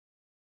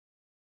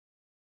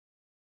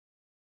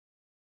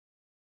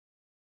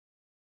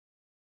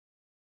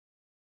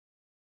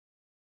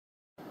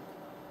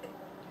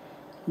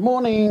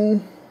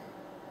Morning.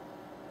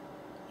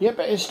 Yep,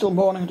 it is still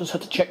morning. I just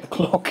had to check the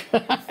clock.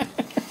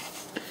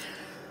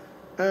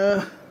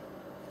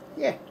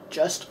 Yeah,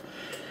 just.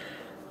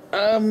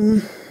 I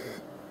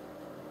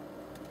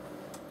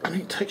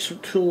need to take some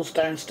tools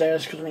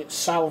downstairs because I need to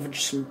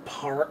salvage some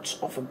parts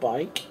off a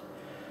bike.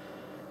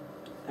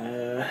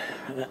 The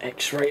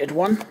X-rated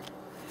one.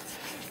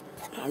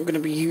 I'm going to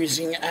be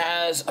using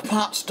as a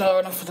parts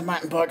donor for the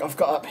mountain bike I've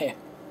got up here.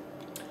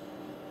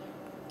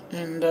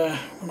 And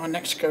when I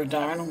next go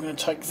down, I'm going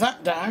to take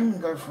that down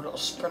and go for a little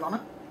spin on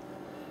it.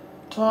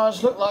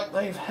 Tyres look like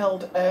they've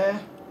held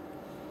air.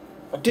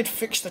 I did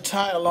fix the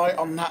tail light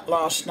on that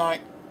last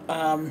night.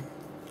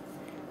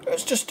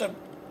 It's just a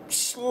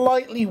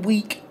slightly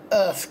weak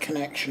earth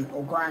connection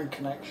or ground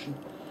connection.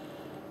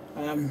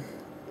 And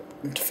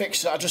to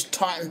fix it, I just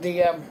tightened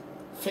the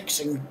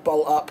fixing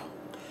bolt up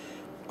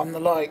on the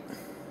light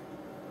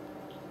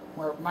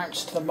where it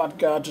mounts to the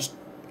mudguard.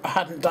 I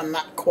hadn't done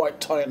that quite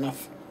tight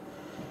enough.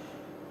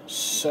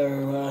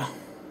 So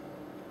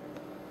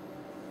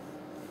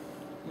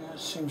yeah, it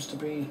seems to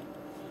be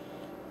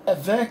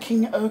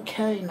working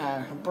okay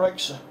now. The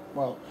brakes are,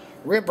 well,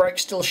 rear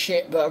brake's still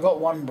shit, but I've got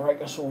one brake,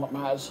 that's all that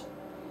matters.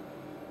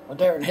 I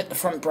daren't hit the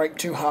front brake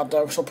too hard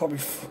though, because I'll probably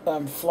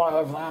fly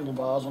over the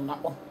handlebars on that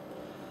one.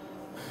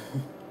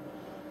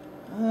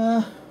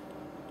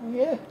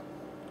 Yeah,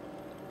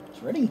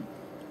 it's ready.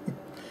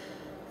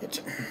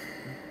 It's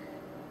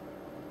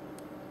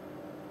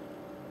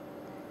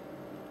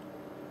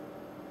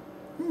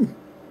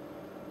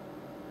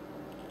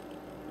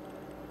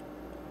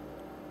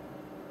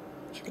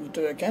Just going to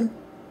do it again.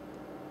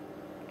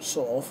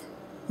 Sort of.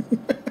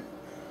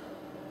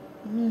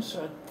 Yeah,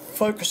 so it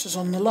focuses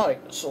on the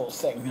light, sort of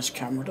thing, this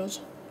camera does.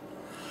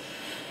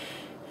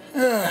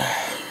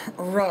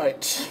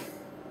 Right.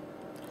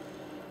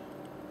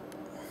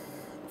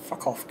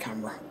 Fuck off,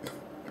 camera.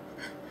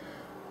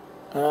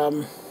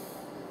 I've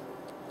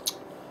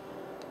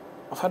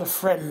had a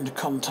friend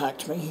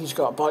contact me. He's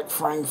got a bike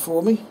frame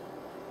for me.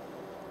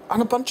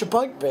 And a bunch of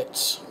bike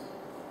bits.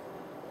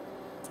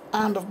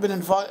 And I've been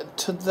invited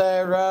to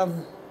their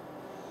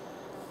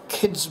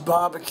kids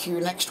barbecue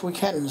next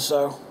weekend,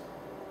 so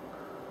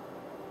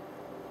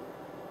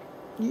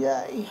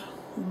yay,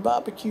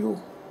 barbecue.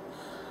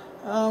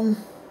 I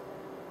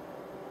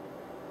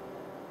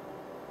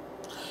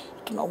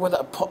don't know whether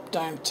to pop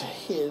down to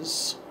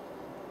his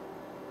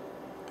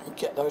and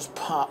get those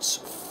parts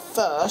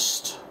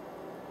first,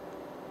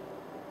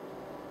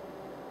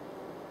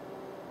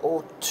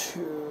 or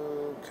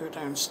to go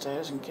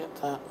downstairs and get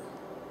that.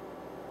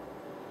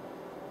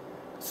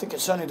 I think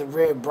it's only the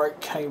rear brake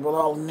cable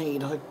I'll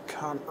need, I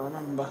can't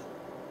remember.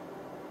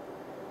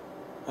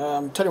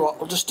 Tell you what,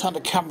 I'll just turn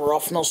the camera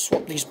off and I'll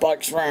swap these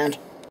bikes around.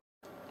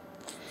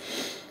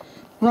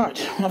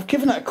 Right, I've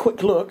given it a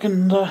quick look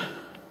and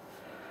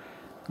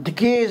the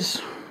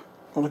gears,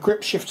 well, the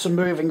grip shifts are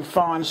moving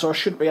fine, so I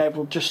should be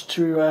able just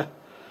to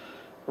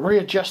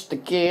readjust the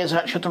gears.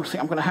 Actually, I don't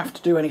think I'm going to have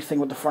to do anything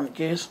with the front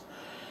gears.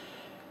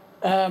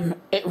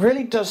 It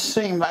really does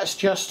seem that it's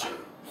just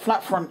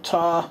flat front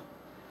tyre,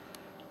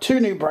 2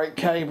 new brake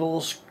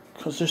cables,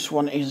 because this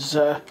one is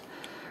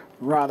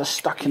rather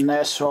stuck in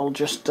there, so I'll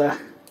just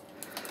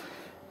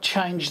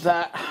change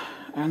that.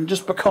 And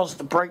just because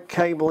the brake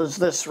cable is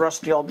this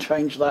rusty, I'll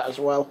change that as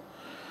well.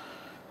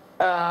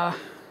 I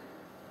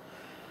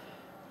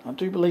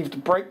do believe the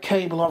brake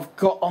cable I've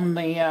got on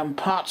the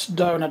parts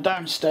donor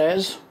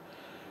downstairs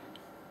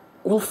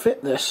will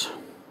fit this.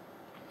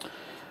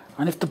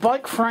 And if the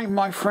bike frame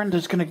my friend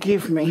is going to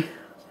give me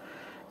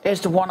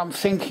is the one I'm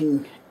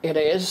thinking it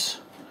is,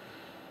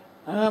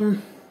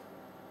 that'll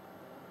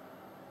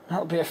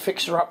be a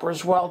fixer-upper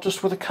as well,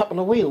 just with a couple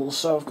of wheels.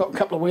 So I've got a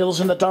couple of wheels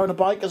in the donor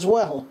bike as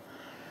well.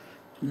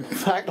 In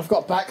fact, I've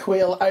got back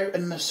wheel out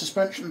in the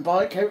suspension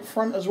bike out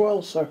front as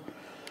well, so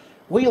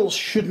wheels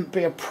shouldn't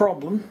be a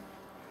problem.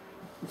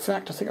 In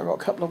fact, I think I've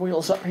got a couple of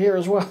wheels up here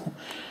as well.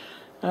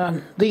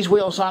 These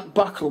wheels aren't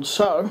buckled,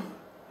 so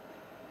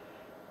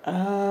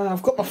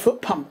I've got my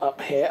foot pump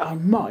up here. I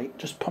might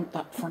just pump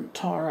that front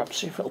tyre up,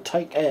 see if it'll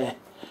take air.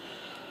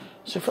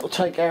 See if it'll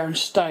take air and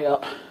stay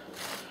up.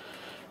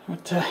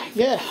 But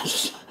yeah,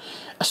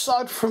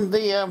 aside from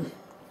the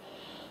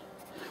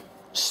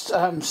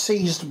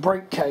seized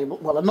brake cable,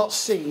 well, they're not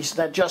seized,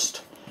 they're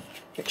just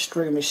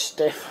extremely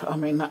stiff. I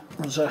mean, that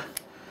was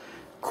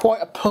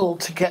quite a pull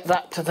to get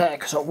that to there,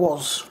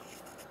 because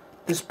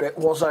this bit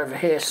was over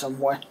here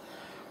somewhere.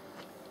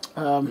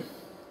 So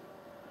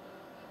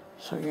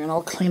yeah, and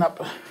I'll clean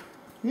up,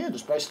 yeah,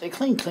 just basically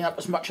clean up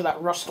as much of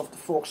that rust off the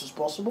forks as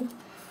possible.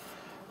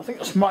 I think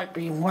this might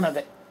be one of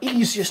the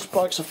easiest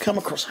bikes I've come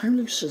across. How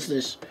loose is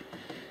this?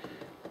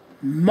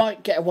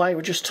 Might get away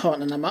with just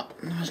tightening them up.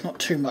 There's not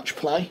too much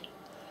play.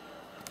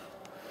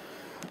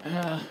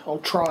 I'll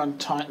try and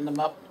tighten them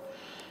up.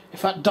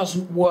 If that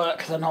doesn't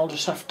work, then I'll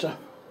just have to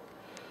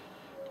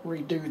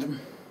redo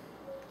them.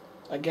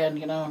 Again,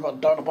 you know, I've got a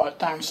donor bike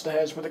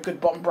downstairs with a good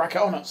bottom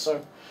bracket on it,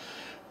 so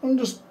I'll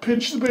just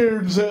pinch the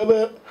bearings out of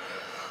that.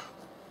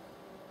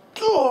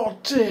 Oh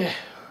dear.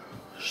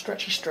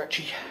 Stretchy,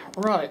 stretchy.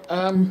 Right,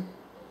 can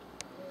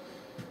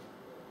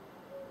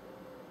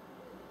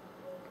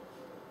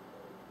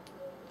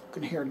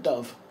hear a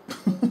dove.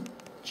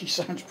 She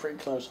sounds pretty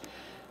close.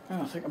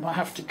 Oh, I think I might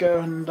have to go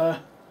and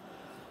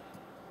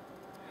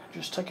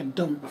just take a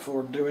dump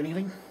before I do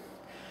anything.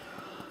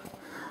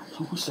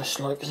 So what's this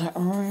like? Is that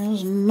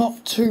it's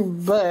not too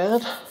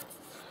bad.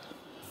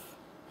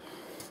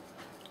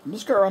 I'm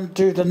just going to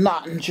undo the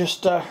nut and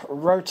just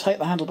rotate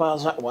the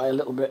handlebars that way a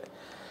little bit.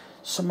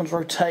 Someone's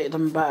rotated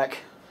them back.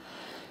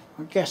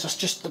 I guess that's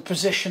just the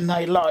position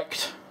they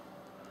liked.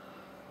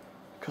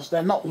 Because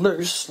they're not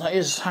loose, that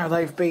is how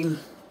they've been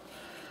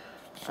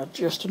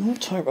adjusted.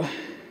 What type of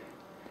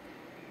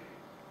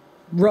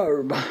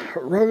robe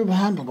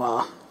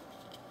handlebar?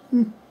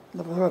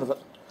 Never heard of it.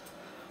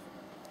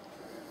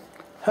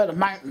 Heard of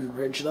Mountain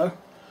Ridge though.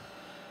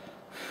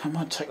 I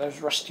might take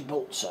those rusty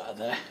bolts out of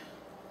there.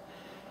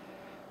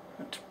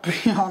 But to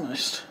be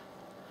honest,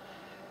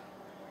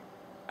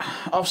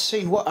 I've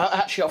seen what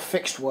actually I've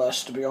fixed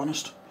worse, to be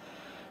honest.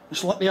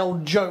 It's like the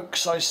old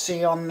jokes I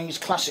see on these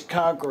classic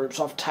car groups.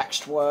 I've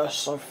taxed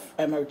worse, I've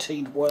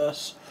MOT'd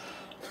worse.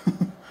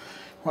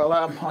 Well,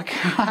 I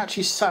can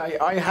actually say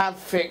I have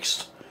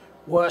fixed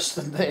worse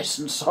than this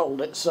and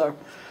sold it, so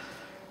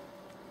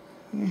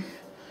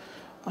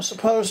I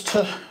suppose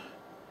to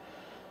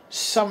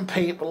some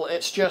people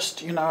it's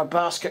just, you know, a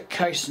basket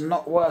case and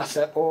not worth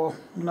it, or,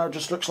 you know,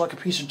 just looks like a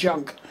piece of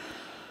junk.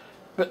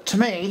 But to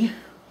me,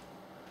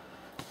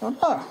 I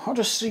don't know, I'll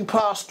just see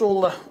past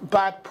all the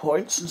bad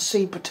points and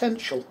see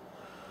potential.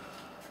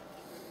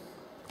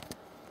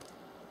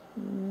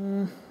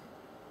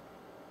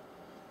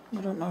 I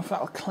don't know if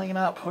that'll clean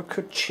up. I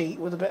could cheat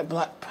with a bit of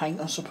black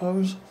paint, I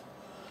suppose.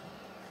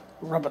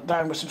 Rub it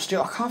down with some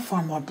steel. I can't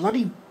find my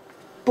bloody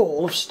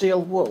ball of steel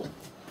wool.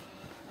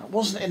 It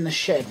wasn't in the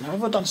shed. Now,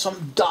 have I done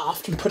something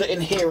daft and put it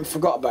in here and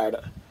forgot about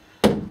it?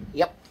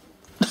 Yep.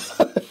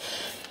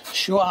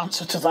 Short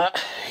answer to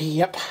that.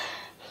 Yep.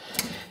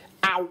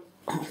 Ow!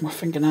 My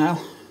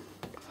fingernail.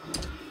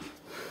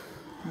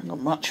 I haven't got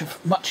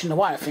much in the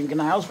way of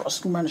fingernails, but I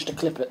still managed to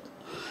clip it.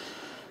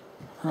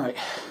 Right.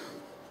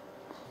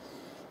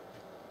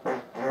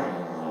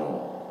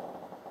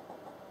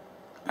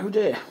 Oh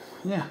dear.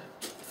 Yeah.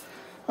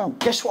 Oh,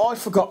 guess what I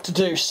forgot to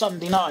do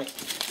Sunday night?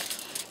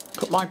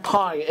 Put my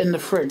pie in the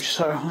fridge,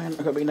 so I ain't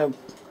going to be no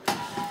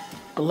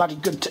bloody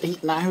good to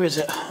eat now, is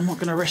it? I'm not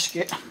going to risk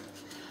it.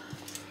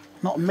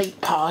 Not a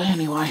meat pie,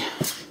 anyway.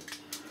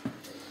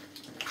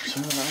 So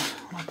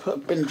I put a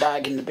bin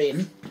bag in the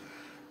bin.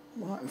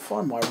 Well, I can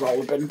find my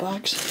roll of bin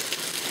bags.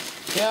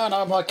 Yeah, I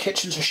know, my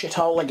kitchen's a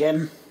shithole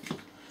again.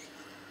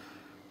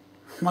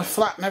 My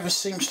flat never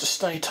seems to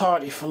stay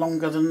tidy for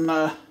longer than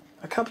a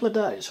couple of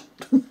days.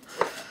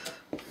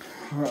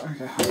 Right,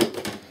 okay.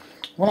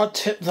 When I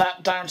tip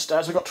that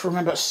downstairs, I've got to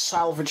remember to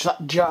salvage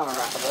that jar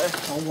out of there.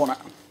 I want it.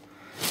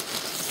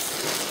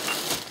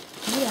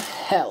 What the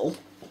hell?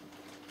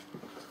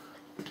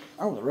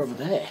 Oh, they're over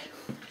there.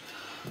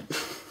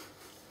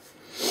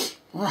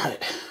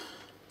 Right.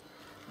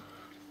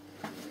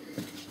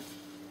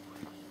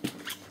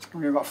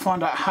 I've got to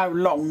find out how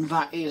long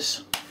that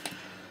is,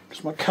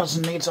 because my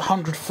cousin needs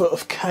 100 foot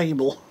of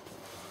cable.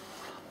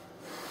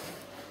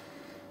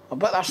 I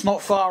bet that's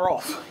not far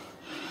off.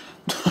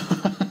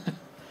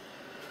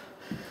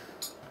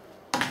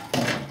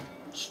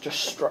 It's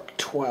just struck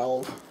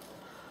 12.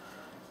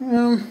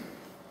 I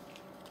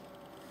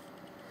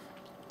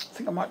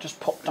think I might just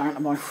pop down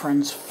to my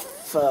friend's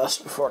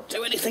first before I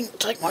do anything.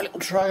 Take my little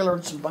trailer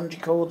and some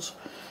bungee cords.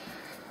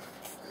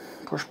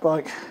 Push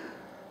bike,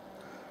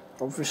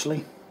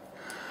 obviously.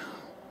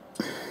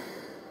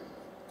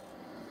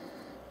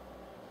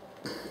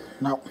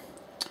 No.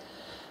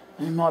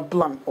 And my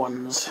blunt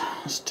ones,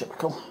 that's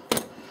typical.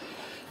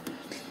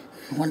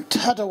 I want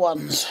tedder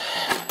ones.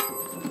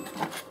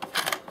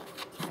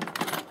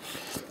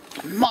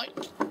 I might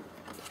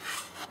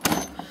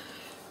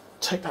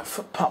take that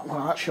foot pump,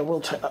 well actually I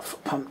will take that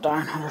foot pump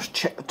down. I'll just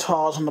check the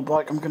tyres on the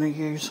bike I'm going to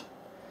use.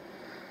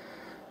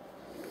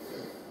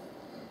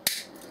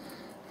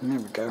 And there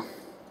we go.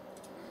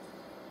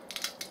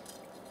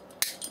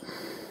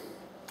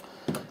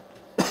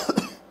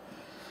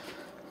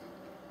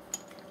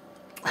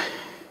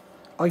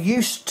 I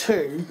used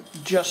to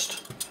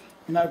just,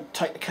 you know,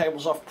 take the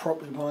cables off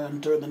properly by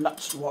undoing the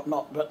nuts and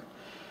whatnot, but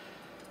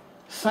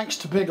thanks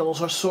to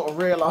Biggles I sort of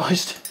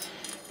realised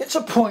it's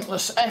a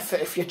pointless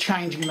effort if you're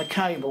changing the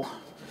cable.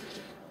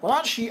 Well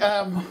actually,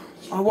 I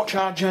watch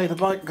RJ the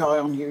bike guy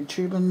on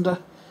YouTube, and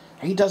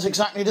he does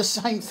exactly the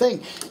same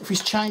thing. If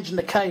he's changing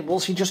the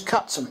cables, he just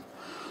cuts them.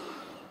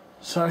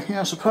 So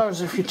yeah, I suppose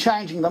if you're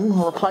changing them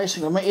or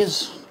replacing them, it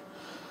is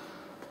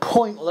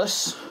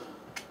pointless.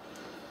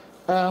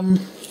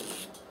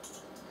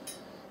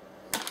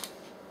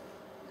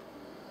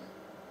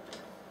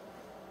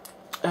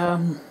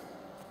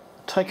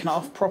 Taking it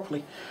off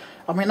properly.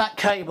 I mean, that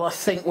cable I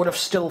think would have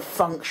still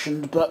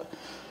functioned, but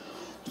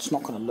it's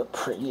not going to look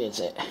pretty, is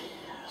it?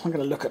 It's not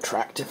going to look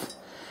attractive.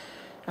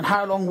 And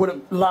how long would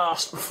it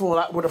last before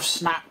that would have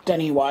snapped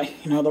anyway?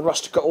 You know, the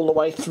rust got all the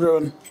way through,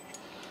 and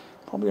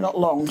Probably not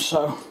long,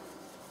 so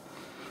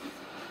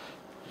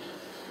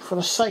for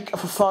the sake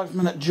of a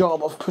 5-minute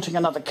job of putting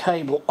another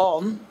cable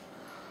on,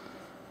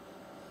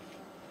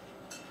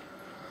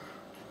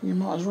 you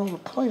might as well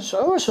replace it.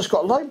 Oh, it's just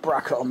got a light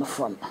bracket on the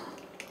front.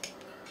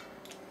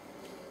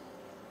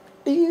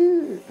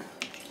 Ew.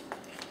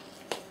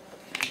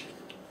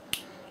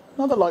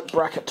 Another light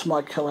bracket to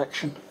my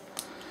collection.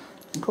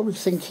 I'm probably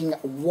thinking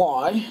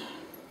why,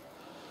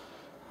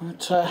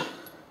 but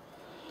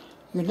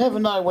you never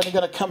know when you're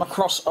going to come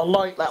across a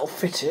light that'll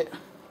fit it.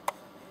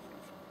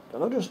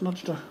 But I just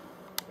nudged her.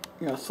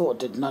 Yeah, I thought I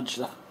did nudge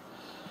that.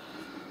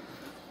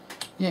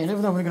 Yeah, you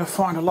never know when you're going to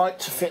find a light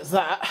to fit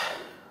that,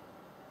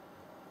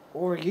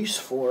 or a use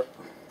for it.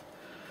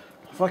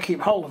 If I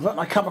keep hold of it and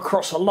I come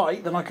across a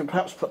light, then I can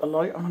perhaps put a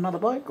light on another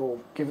bike or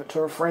give it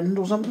to a friend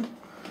or something.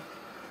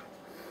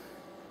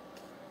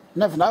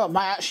 Never know, I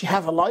might actually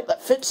have a light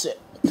that fits it.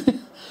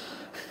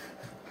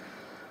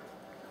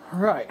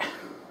 Right.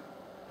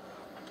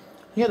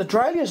 Yeah, the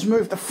derailleur's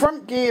moved. The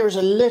front gear is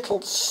a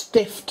little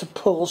stiff to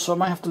pull, so I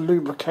may have to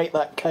lubricate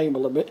that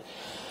cable a bit.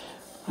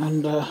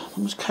 And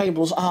those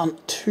cables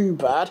aren't too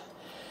bad.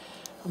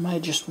 I may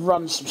just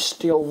run some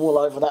steel wool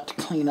over that to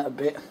clean it a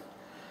bit.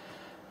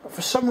 But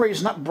for some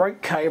reason that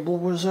brake cable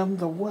was the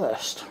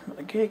worst. But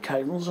the gear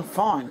cables are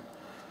fine.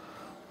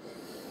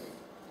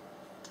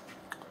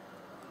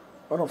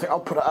 I don't think I'll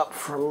put it up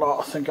for a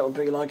lot. I think it'll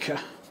be like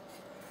a...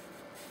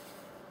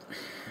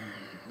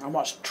 I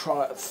might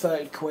try it at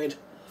 30 quid.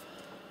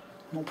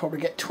 I'll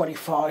probably get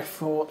 25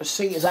 for it. The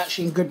seat is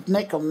actually in good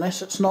nick on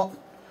this. It's not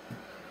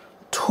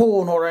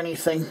torn or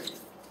anything.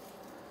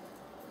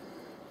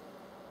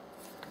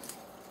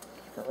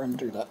 Got to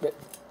undo that bit.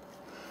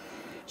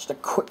 Just a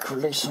quick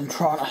release I'm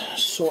trying to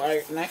sort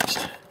out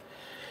next.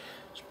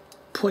 It's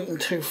pointing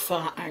too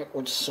far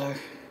outwards, so...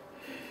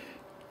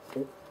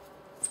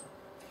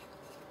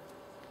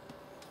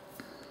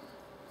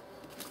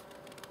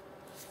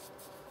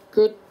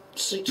 Good.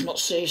 Seat's not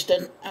seized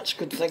in. That's a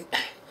good thing.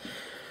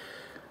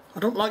 I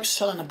don't like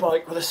selling a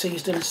bike with a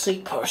seized in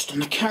seat post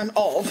on account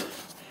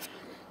of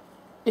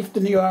if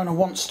the new owner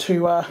wants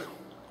to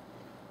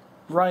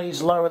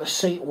raise, lower the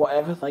seat,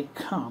 whatever, they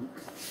can't.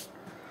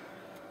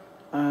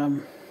 Well,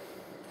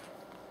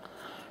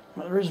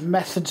 there is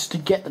methods to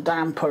get the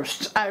damn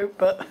posts out,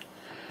 but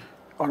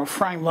on a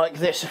frame like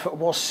this, if it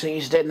was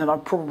seized in, then I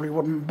probably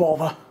wouldn't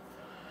bother.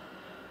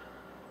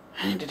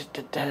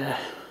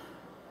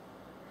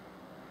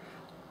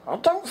 I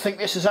don't think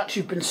this has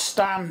actually been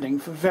standing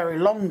for very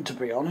long, to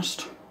be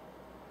honest.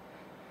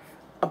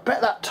 I bet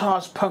that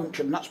tyre's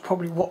punctured, and that's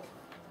probably what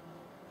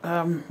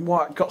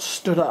why it got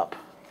stood up.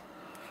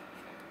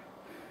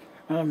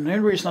 The only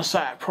reason I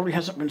say it probably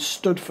hasn't been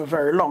stood for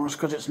very long is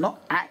because it's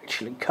not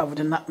actually covered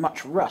in that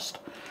much rust.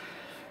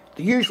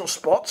 The usual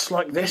spots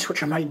like this,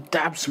 which I may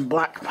dab some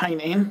black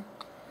paint in.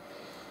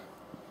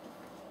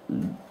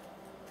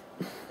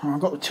 I've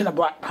got the tin of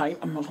black paint,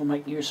 I might as well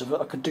make use of it.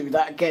 I could do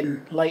that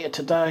again later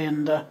today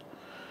and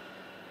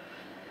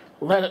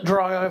let it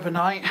dry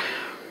overnight.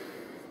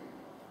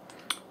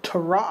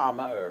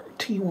 Teramo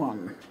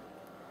T1.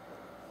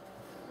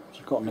 What's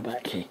it got on the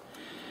back here?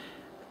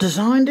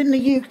 Designed in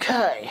the UK.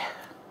 I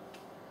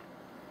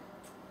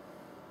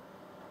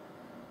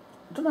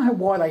don't know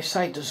why they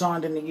say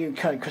designed in the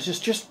UK, because it's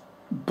just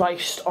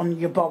based on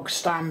your bog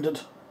standard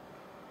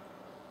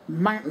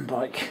mountain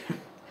bike.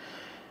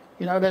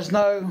 You know, there's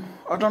no,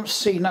 I don't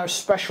see no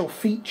special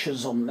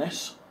features on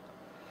this.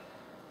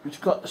 It's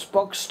got this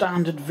bog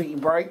standard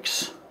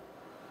V-brakes,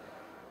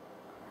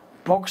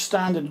 bog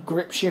standard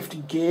grip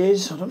shifted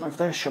gears. I don't know if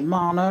they're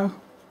Shimano.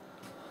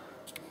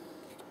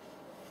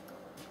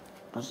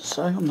 Does it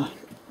say on the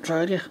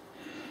trailer?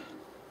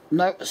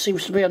 No, it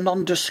seems to be a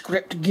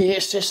nondescript gear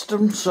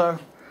system, so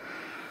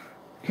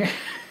yeah.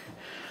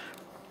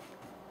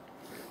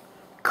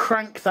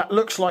 Crank that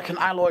looks like an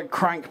alloy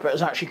crank but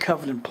is actually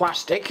covered in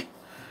plastic.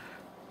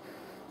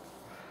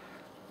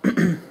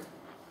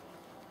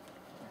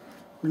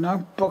 You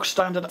know, bog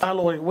standard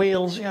alloy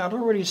wheels. Yeah, I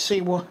don't really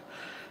see what...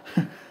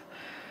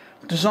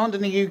 Designed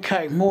in the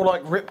UK, more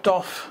like ripped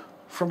off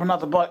from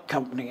another bike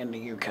company in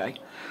the UK.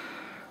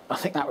 I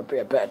think that would be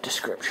a better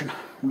description.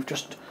 We've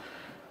just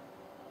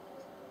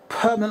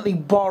permanently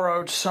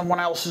borrowed someone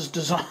else's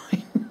design.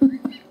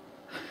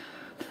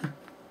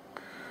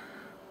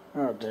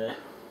 Oh dear.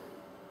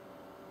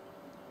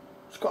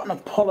 It's got an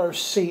Apollo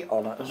seat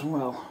on it as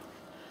well.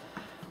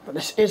 But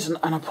this isn't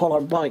an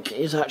Apollo bike, it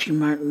is actually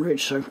Mountain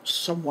Ridge, so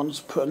someone's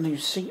put a new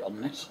seat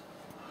on this.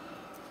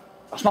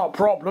 That's not a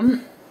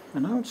problem, you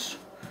know, it's,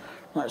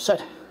 like I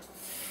said,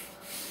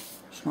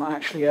 it's not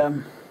actually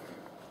in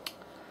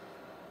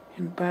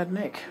bad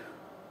nick.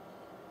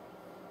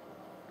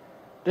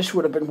 This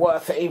would have been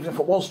worth it even if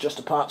it was just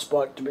a parts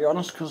bike, to be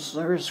honest, because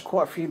there is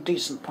quite a few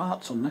decent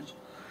parts on this.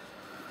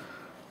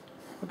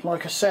 But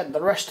like I said,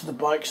 the rest of the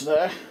bike's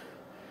there.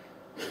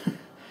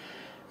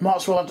 Might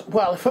as well have,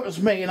 well, if it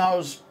was me and I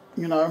was,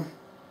 you know,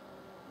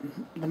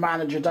 the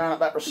manager down at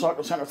that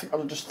recycle centre, I think I'd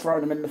have just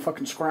thrown them in the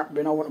fucking scrap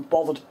bin. I wouldn't have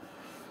bothered.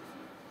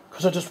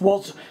 Because I just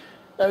was...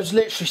 there was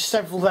literally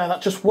several there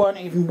that just weren't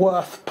even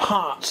worth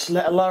parts,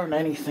 let alone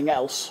anything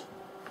else.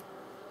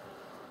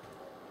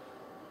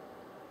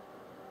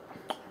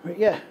 But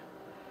yeah,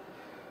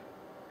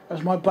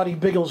 as my buddy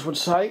Biggles would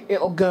say,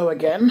 it'll go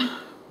again.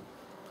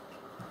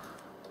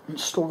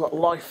 It's still got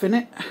life in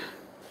it.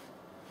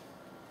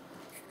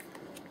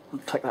 I'll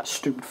take that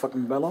stupid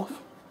fucking bell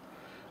off.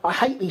 I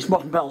hate these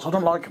modern bells, I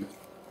don't like them.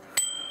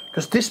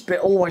 Because this bit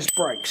always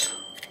breaks.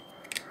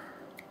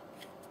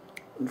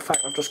 In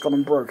fact, I've just gone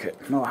and broke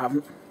it. No, I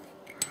haven't.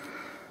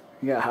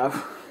 Yeah, I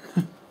have.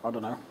 I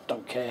don't know,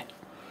 don't care.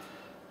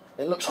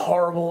 It looks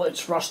horrible,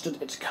 it's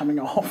rusted, it's coming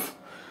off.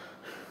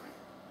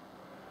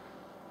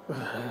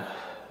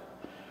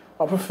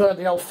 I prefer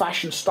the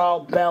old-fashioned style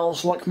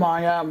bells like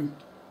my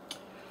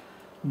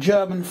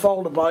German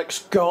folder bikes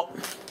got.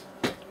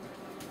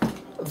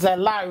 They're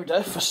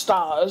louder for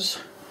starters,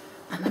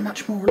 and they're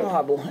much more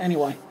reliable.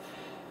 Anyway,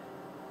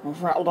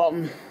 I've rattled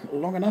on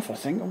long enough, I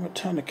think. I'm going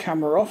to turn the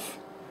camera off.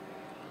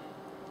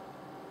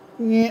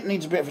 Yeah, it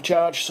needs a bit of a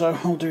charge, so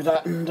I'll do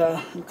that and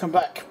I'll come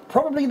back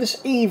probably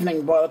this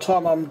evening by the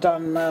time I'm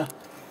done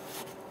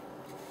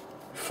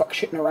fuck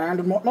shitting around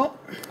and whatnot.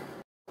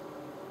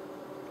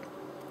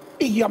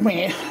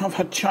 Yummy. I've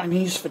had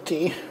Chinese for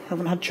tea. I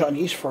haven't had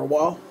Chinese for a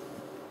while.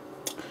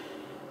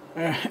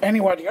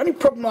 Anyway, the only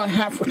problem I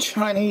have with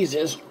Chinese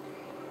is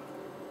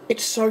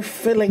it's so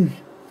filling.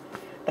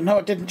 And no,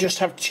 I didn't just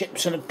have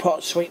chips and a pot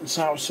of sweet and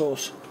sour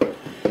sauce.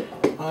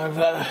 I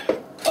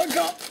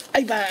got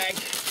a bag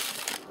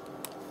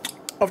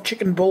of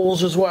chicken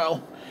balls as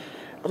well.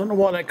 I don't know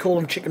why they call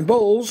them chicken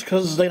balls,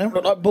 because they don't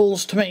look like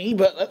balls to me,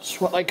 but that's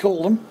what they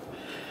call them.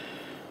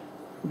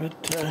 But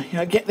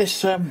yeah, I get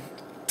this.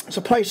 It's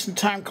a place in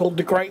town called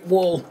the Great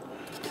Wall,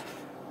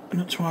 and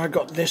that's where I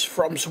got this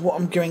from. So what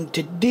I'm going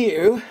to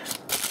do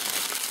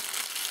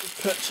is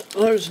put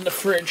those in the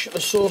fridge, the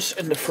sauce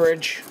in the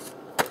fridge,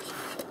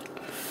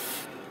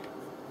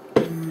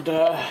 and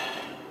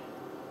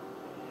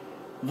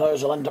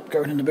those will end up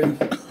going in the bin.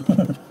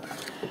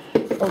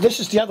 Oh,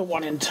 this is the other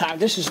one in town.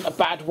 This isn't a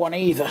bad one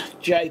either,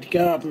 Jade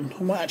Garden.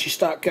 I might actually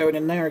start going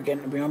in there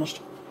again, to be honest.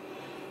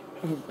 I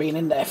haven't been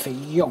in there for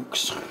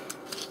yonks.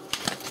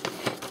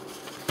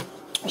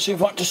 I'll see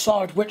if I can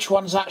decide which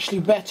one's actually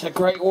better,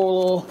 Great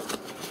Wall or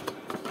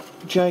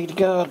Jade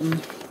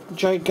Garden.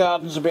 Jade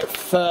Garden's a bit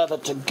further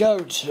to go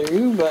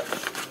to, but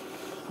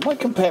I might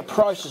compare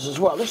prices as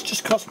well. This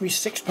just cost me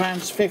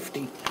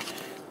 £6.50.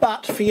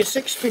 But for your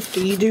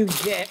 £6.50 you do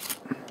get,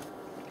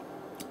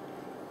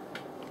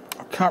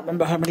 I can't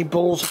remember how many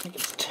balls, I think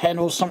it's 10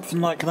 or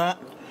something like that.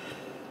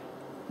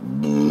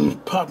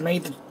 Pardon me,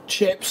 the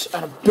chips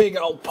and a big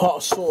old pot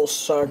of sauce,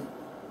 so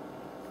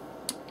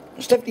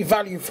it's definitely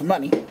value for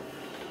money.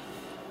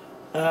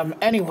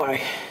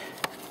 Anyway,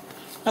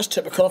 that's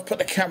typical. I've put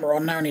the camera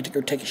on now. I need to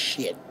go take a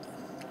shit.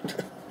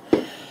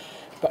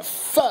 But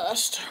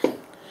first,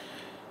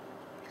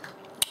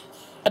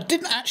 I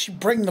didn't actually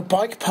bring the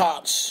bike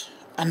parts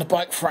and the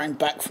bike frame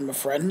back from my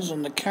friends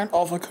on the account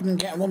of I couldn't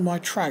get them on my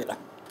trailer.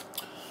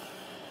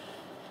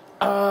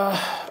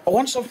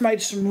 Once I've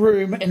made some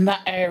room in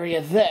that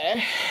area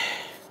there,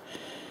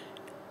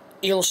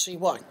 you'll see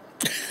why.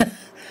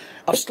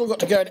 I've still got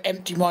to go and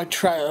empty my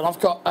trailer, and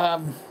I've got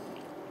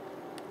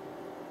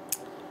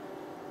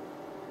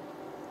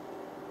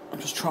I'm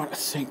just trying to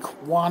think.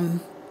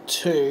 1,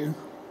 2,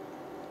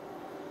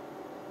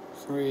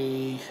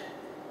 3.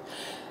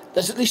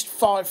 There's at least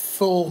 5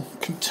 full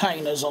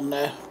containers on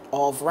there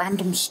of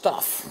random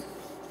stuff.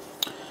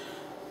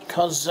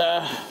 Because,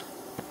 well,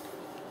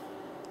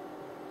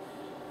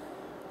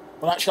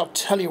 actually, I'll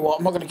tell you what,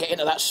 I'm not going to get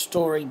into that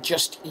story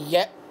just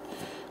yet.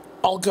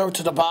 I'll go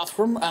to the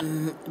bathroom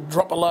and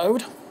drop a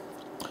load,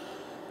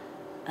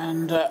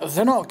 and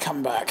then I'll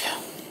come back.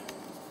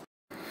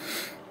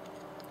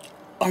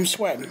 I'm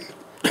sweating.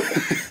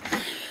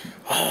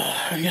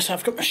 Yes,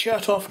 I've got my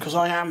shirt off because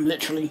I am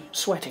literally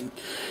sweating.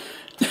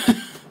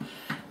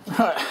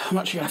 Right, I'm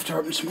actually going to have to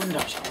open some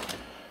windows.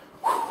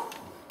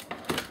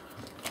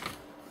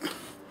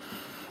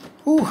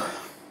 Ooh.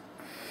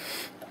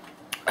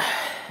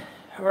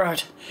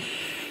 Right,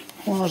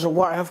 well, as a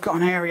way, I've got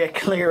an area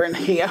clear in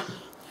here.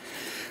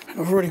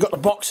 I've already got the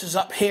boxes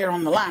up here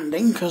on the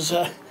landing because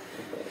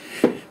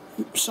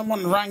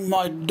someone rang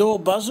my door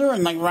buzzer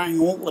and they rang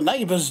all the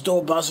neighbours'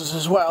 door buzzers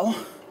as well.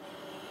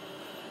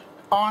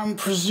 I'm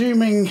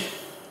presuming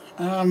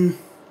they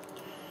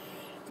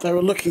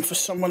were looking for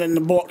someone in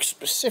the block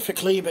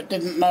specifically but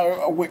didn't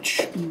know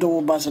which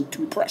door buzzer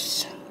to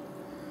press.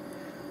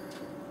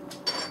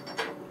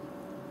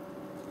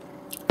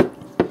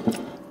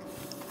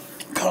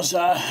 Because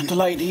the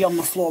lady on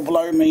the floor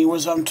below me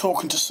was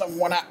talking to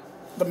someone at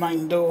the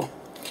main door.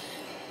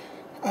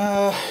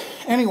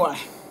 Anyway,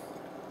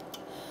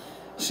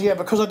 so yeah,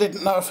 because I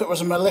didn't know if it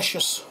was a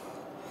malicious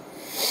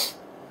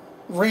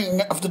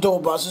ring of the door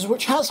buzzers,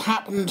 which has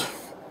happened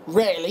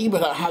rarely,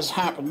 but it has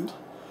happened,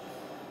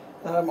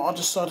 I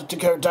decided to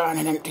go down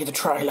and empty the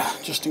trailer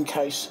just in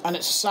case. And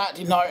it's a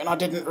Saturday night and I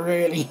didn't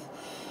really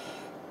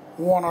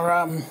want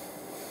to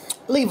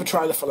leave a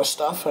trailer full of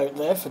stuff out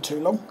there for too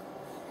long.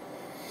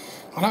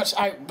 I know it's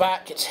out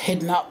back, it's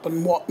hidden up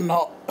and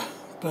whatnot,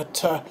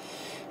 but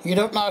you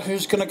don't know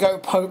who's going to go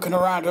poking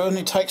around. It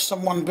only takes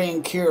someone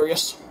being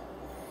curious.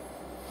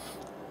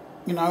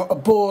 You know, a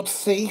bored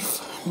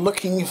thief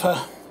looking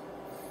for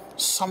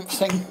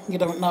something, you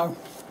don't know.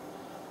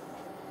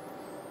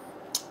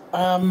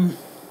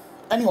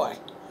 Anyway,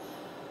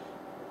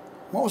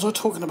 what was I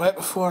talking about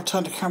before I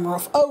turned the camera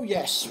off? Oh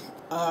yes,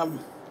 well,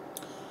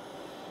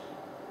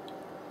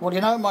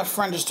 you know, my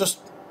friend has just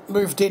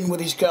moved in with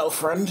his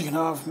girlfriend. You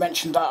know, I've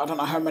mentioned that I don't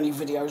know how many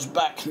videos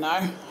back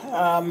now.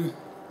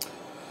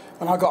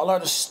 And I got a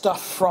load of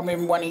stuff from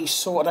him when he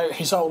sorted out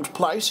his old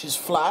place, his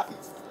flat.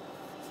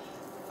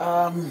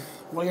 Well,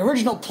 the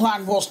original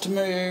plan was to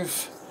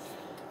move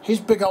his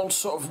big old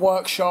sort of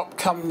workshop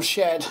cum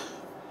shed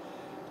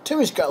to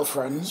his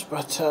girlfriend's,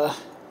 but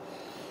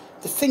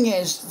the thing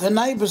is, the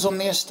neighbours on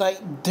the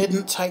estate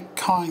didn't take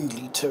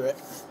kindly to it.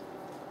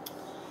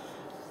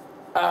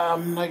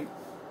 They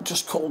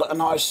just called it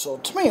an eyesore.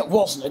 To me it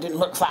wasn't, it didn't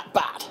look that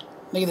bad.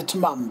 Neither to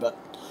Mum, but...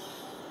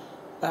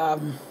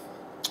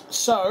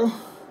 so,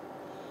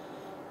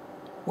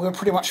 we were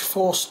pretty much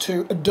forced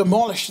to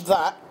demolish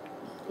that,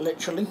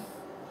 literally.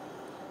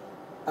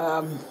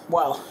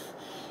 Well,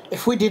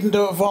 if we didn't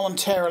do it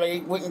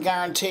voluntarily, we can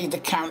guarantee the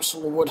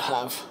council would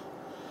have.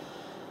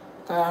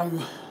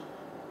 And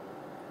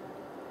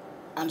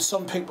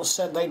some people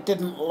said they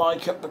didn't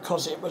like it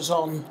because it was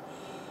on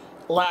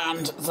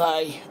land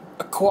they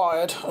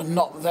acquired and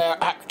not their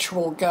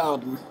actual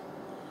garden.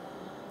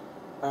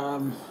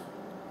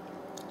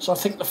 So I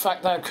think the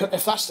fact that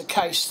if that's the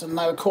case, then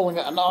they were calling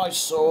it an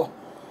eyesore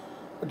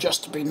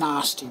just to be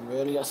nasty,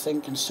 really, I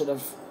think, instead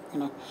of, you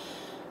know,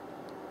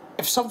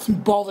 if something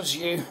bothers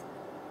you,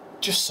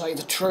 just say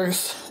the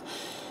truth.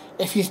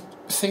 If you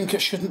think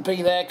it shouldn't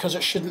be there because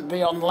it shouldn't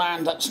be on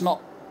land that's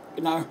not,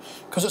 you know,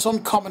 because it's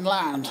on common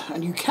land,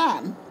 and you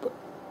can, but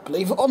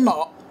believe it or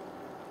not,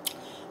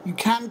 you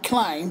can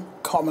claim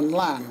common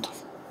land.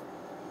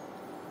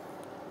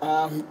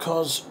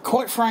 Because,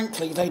 quite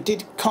frankly, they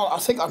did, I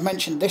think I've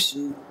mentioned this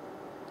in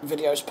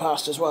videos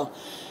past as well,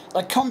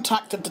 they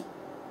contacted the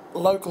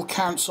local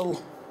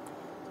council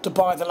to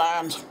buy the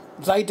land.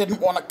 They didn't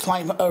want to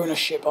claim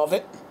ownership of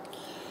it,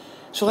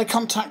 so they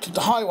contacted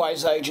the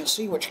Highways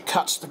Agency, which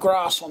cuts the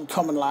grass on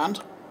common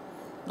land.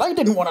 They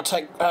didn't want to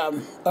take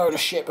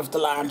ownership of the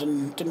land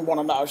and didn't want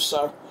to know,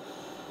 so...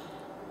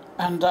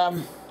 And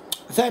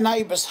their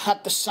neighbours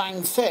had the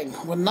same thing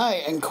when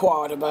they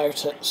inquired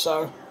about it,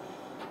 so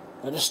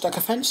they just stuck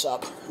a fence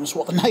up. That's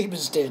what the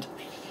neighbours did.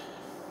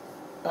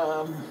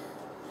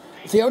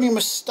 The only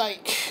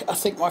mistake I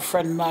think my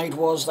friend made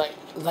was that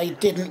they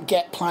didn't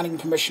get planning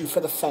permission for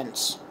the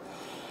fence.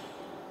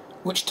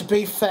 Which, to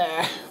be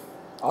fair,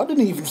 I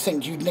didn't even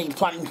think you'd need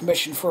planning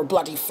permission for a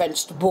bloody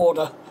fence to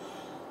border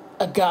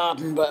a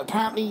garden, but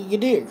apparently you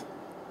do.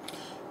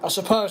 I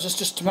suppose it's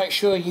just to make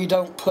sure you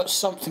don't put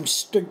something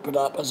stupid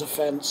up as a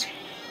fence.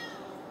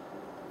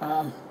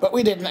 But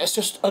we didn't. It's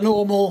just a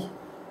normal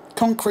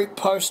concrete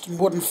post and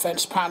wooden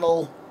fence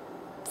panel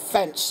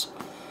fence.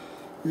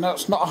 No,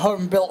 it's not a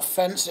home-built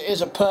fence. It is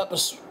a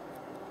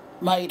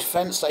purpose-made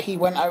fence that he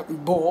went out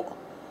and bought,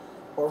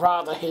 or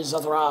rather his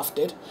other half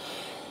did.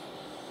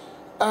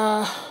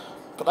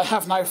 But they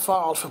have now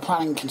filed for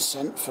planning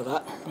consent for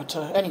that. But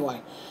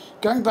anyway,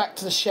 going back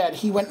to the shed,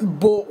 he went and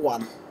bought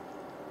one.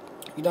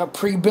 You know,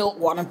 pre-built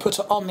one, and put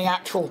it on the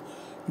actual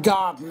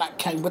garden that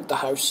came with the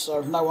house,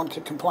 so no one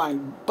could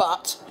complain.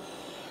 But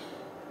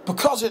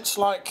because it's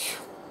like,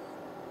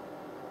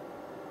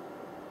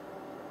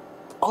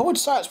 I would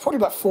say it's probably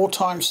about 4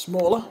 times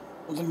smaller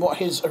than what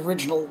his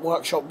original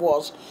workshop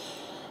was,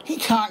 he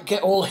can't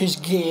get all his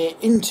gear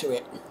into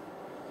it.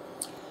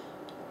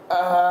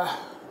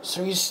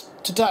 So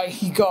today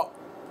he got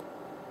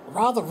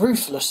rather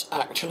ruthless,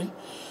 actually.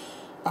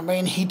 I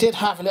mean, he did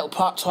have a little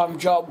part-time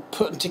job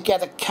putting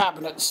together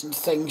cabinets and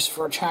things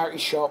for a charity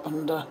shop,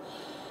 and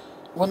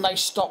when they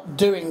stopped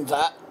doing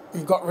that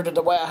and got rid of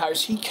the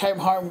warehouse, he came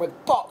home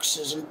with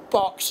boxes and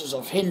boxes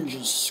of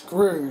hinges,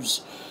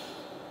 screws,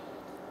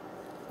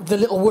 the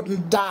little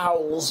wooden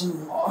dowels,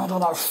 and I don't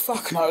know,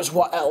 fuck knows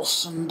what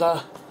else. And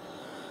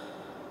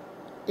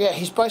yeah,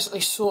 he's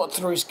basically sorted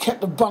through, he's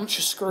kept a bunch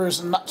of screws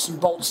and nuts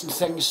and bolts and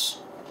things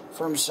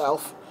for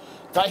himself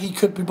that he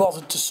could be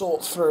bothered to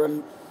sort through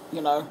and,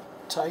 you know,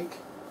 take.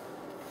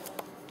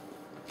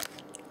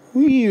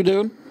 What are you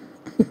doing?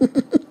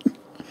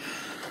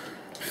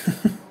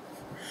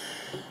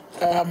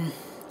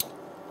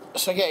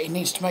 So yeah, he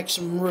needs to make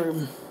some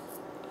room.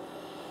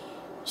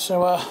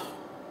 So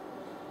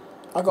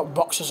I got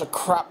boxes of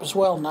crap as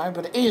well now,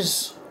 but it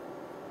is,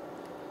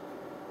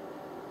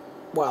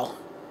 well,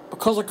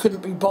 because I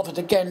couldn't be bothered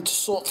again to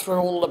sort through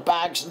all the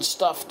bags and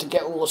stuff to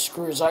get all the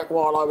screws out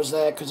while I was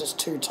there, because it's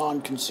too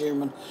time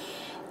consuming,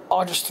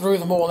 I just threw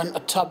them all into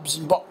tubs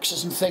and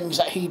boxes and things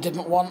that he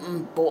didn't want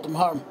and brought them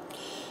home.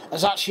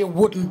 There's actually a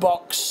wooden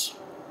box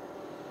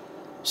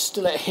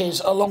still at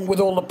his, along with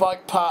all the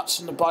bike parts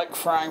and the bike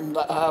frame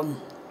that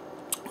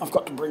I've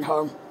got to bring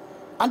home.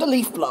 And a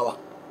leaf blower.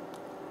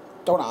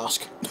 Don't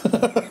ask.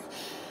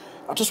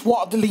 I just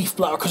wanted the leaf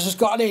blower because it's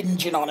got an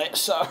engine on it,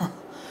 so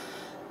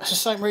it's the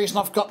same reason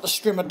I've got the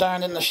strimmer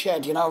down in the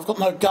shed, you know. I've got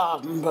no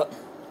garden, but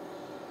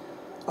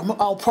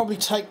I'll probably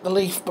take the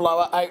leaf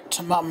blower out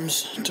to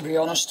Mum's, to be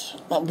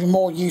honest. That'll be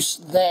more use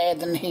there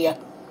than here.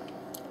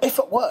 If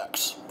it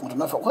works. I don't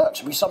know if it works.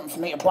 It'll be something for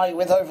me to play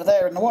with over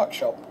there in the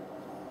workshop.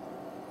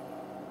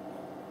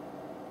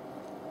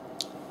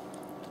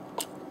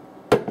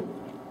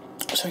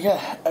 So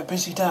yeah, a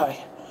busy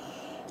day.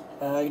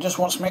 He just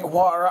wants me to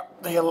wire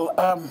up the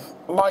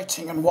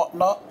lighting and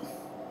whatnot.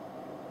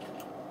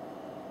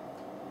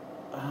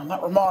 And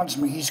that reminds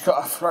me, he's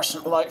got a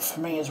fluorescent light for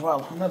me as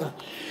well.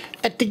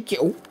 A dinky,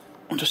 oh,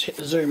 I'll just hit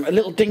the zoom. A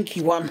little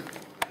dinky one,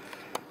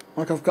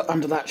 like I've got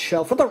under that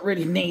shelf. I don't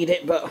really need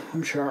it, but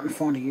I'm sure I can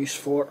find a use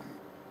for it.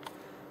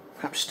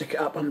 Perhaps stick it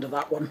up under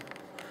that one.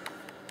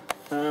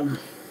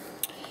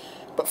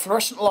 But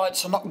fluorescent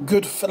lights are not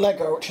good for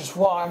Lego, which is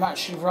why I'm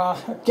actually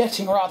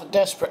getting rather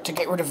desperate to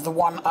get rid of the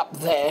one up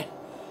there.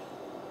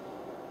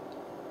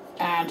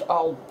 And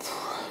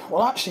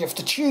well actually, if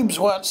the tubes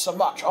weren't so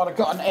much, I'd have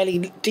got an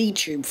LED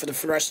tube for the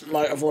fluorescent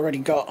light I've already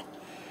got.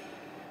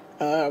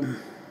 Up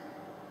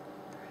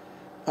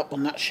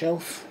on that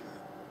shelf.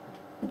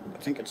 I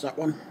think it's that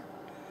one.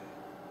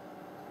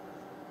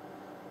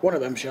 One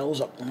of them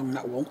shelves up along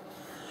that wall.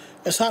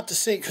 It's hard to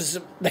see because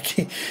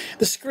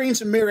the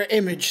screen's a mirror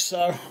image,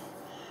 so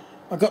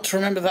I've got to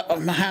remember that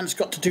my hand's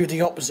got to do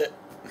the opposite.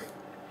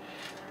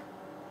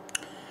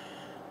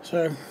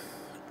 So,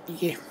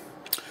 yeah.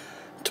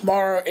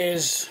 Tomorrow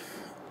is,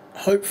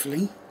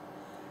 hopefully,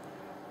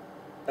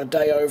 a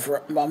day over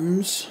at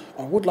Mum's.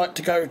 I would like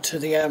to go to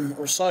the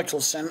recycle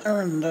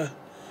centre and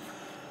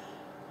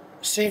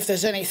see if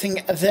there's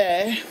anything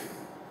there.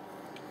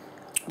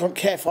 I don't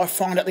care if I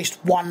find at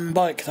least one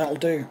bike, that'll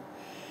do.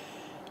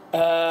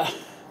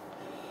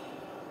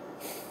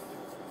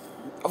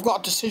 I've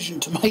got a decision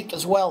to make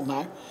as well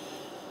now.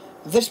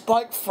 This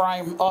bike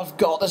frame I've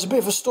got, there's a bit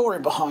of a story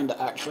behind it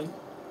actually.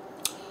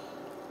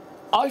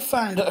 I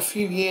found it a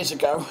few years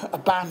ago,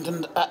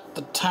 abandoned at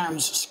the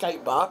town's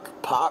skate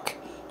park.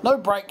 No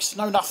brakes,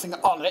 no nothing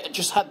on it, it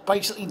just had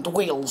basically the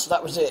wheels,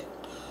 that was it.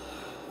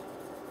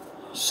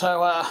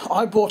 So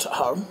I brought it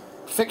home,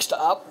 fixed it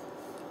up,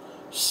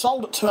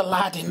 sold it to a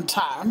lad in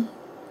town,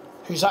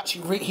 who's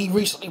actually, he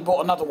recently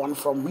bought another one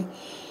from me,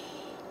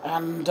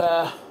 and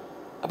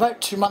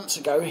about 2 months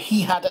ago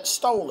he had it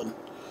stolen.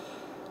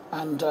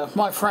 And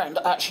my friend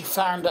actually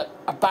found it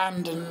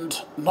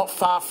abandoned not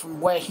far from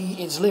where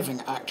he is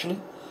living actually.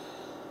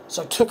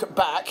 So I took it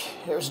back,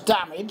 it was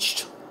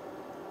damaged.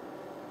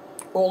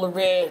 All the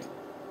rear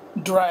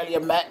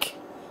derailleur mech,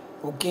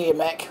 or gear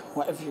mech,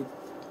 whatever you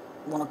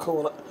want to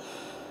call it,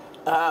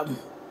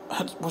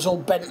 was all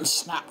bent and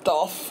snapped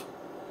off.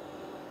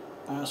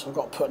 So I've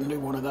got to put a new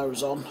one of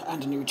those on,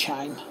 and a new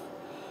chain.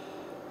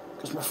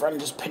 Because my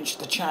friend has pinched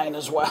the chain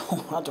as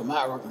well. That don't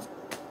matter,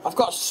 I've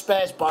got a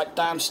spares bike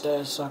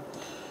downstairs, so.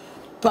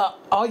 But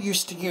I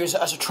used to use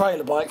it as a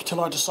trailer bike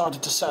till I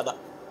decided to sell it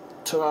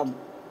to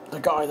the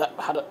guy that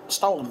had it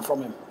stolen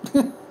from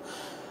him.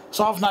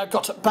 So I've now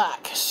got it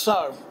back,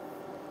 so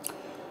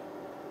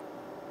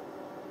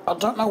I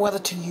don't know whether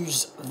to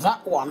use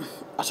that one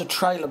as a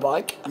trailer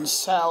bike and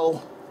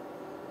sell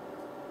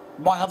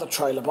my other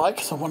trailer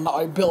bike, the one that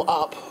I built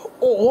up,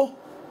 or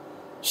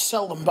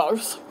sell them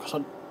both,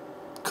 because I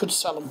could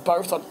sell them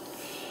both.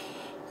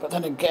 But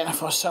then again,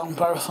 if I sell them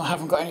both, I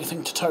haven't got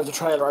anything to tow the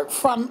trailer out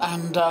front,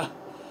 and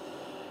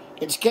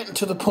it's getting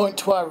to the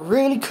point where I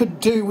really could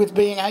do with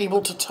being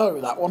able to tow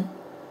that one.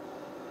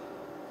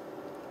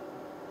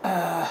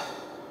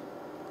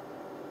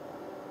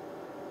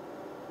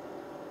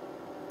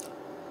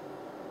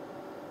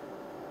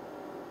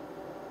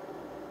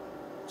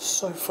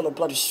 So full of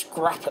bloody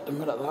scrap at the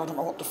minute that I don't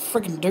know what to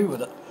friggin' do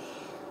with it.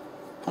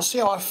 I'll see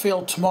how I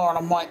feel tomorrow,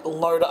 and I might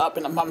load it up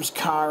into Mum's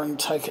car and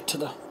take it to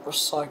the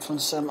recycling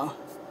centre.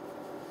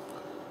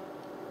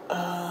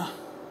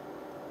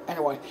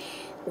 Anyway,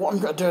 what I'm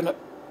going to do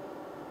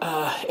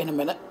in a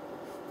minute,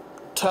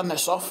 turn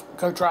this off,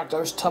 go drag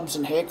those tubs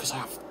in here, because I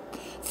have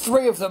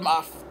 3 of them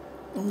are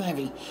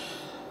heavy.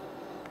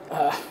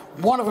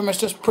 One of them is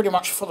just pretty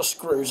much full of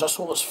screws, that's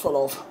all it's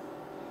full of.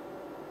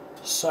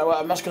 So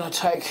that's going to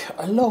take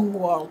a long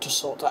while to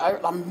sort that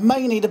out. I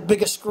may need a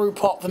bigger screw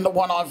pot than the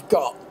one I've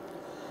got.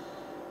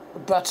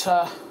 But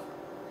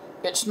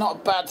it's not a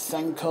bad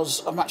thing,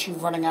 because I'm actually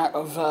running out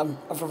of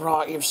a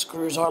variety of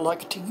screws I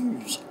like to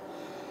use.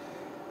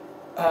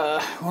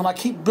 When I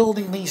keep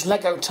building these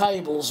Lego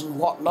tables and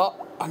whatnot,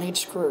 I need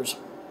screws.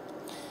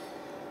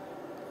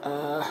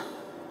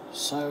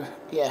 So,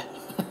 yeah.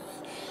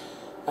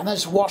 And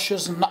there's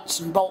washers and nuts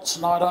and bolts,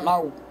 and I don't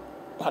know.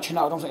 Actually,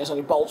 no, I don't think there's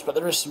any bolts, but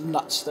there is some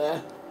nuts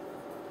there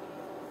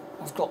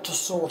I've got to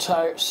sort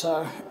out.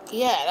 So,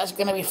 yeah, that's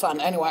going to be fun.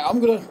 Anyway, I'm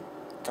going to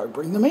go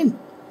bring them in.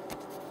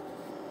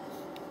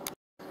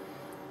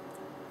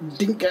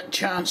 Didn't get a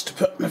chance to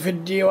put my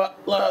video up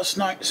last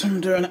night, so I'm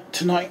doing it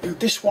tonight, and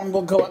this one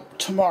will go up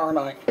tomorrow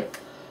night.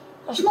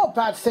 That's not a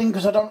bad thing,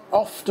 because I don't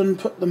often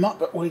put them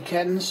up at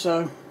weekends,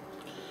 so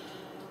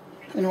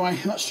Anyway,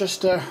 that's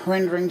just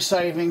rendering,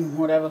 saving,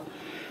 whatever.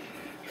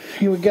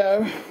 Here we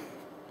go.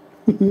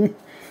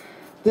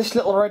 This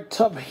little red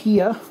tub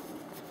here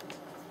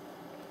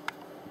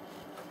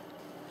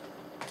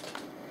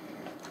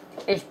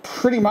is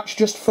pretty much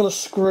just full of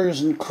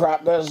screws and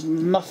crap. There's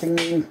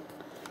nothing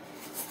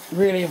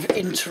really of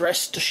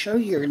interest to show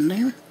you in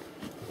there.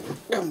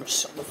 I'm going to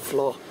sit on the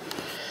floor.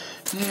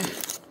 Yeah.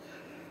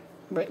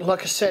 But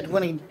like I said,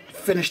 when he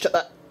finished at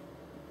that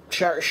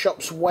charity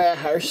shop's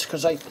warehouse,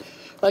 because they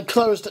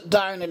closed it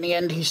down in the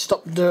end, he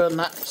stopped doing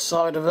that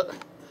side of it.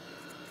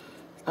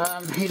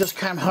 He just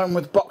came home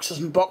with boxes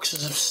and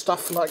boxes of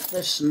stuff like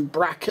this and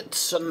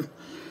brackets, and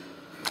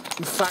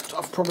in fact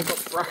I've probably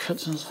got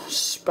brackets and a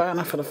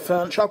spanner for the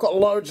furniture. I've got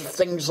loads of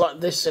things like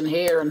this in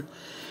here and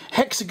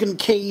hexagon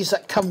keys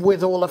that come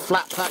with all the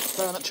flat pack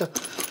furniture,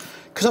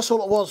 because that's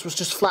all it was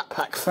just flat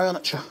pack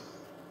furniture.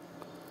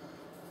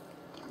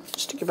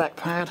 Stick your back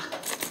pad.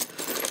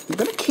 I'm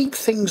going to keep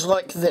things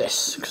like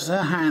this because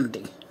they're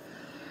handy.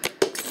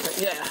 But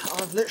yeah,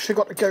 I've literally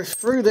got to go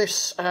through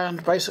this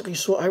and basically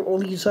sort out all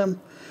these,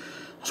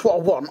 that's what I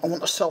want. I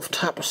want a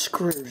self-tap of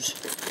screws.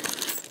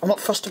 I'm not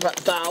fussed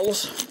about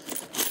dowels.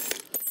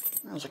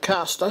 There's a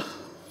caster.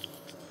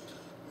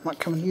 Might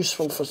come in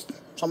useful for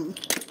something.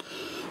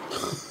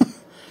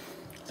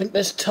 I think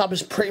this tub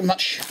is pretty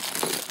much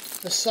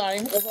the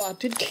same, although I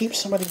did keep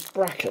some of these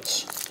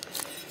brackets.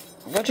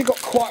 I've actually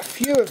got quite a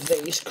few of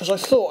these because I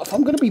thought if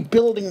I'm going to be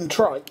building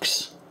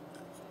trikes,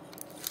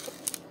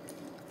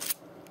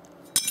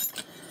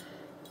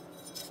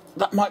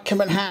 that might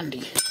come in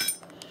handy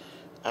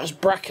as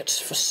brackets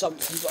for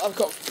something. But I've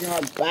got, you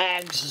know,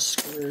 bags of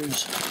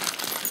screws,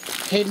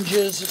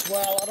 hinges as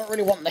well. I don't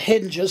really want the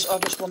hinges, I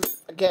just want,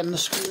 again, the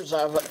screws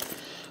out of it.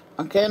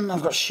 Again,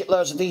 I've got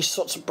shitloads of these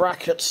sorts of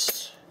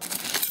brackets,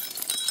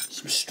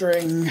 some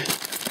string.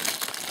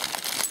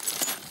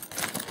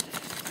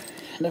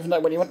 You never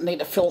know when you want to need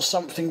to fill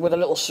something with a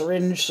little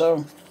syringe,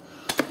 so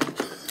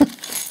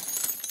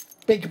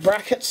big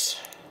brackets.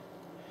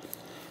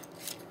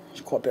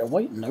 There's quite a bit of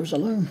weight in those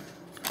alone.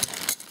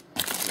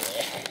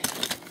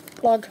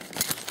 Plug.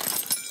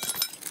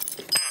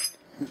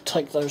 I'll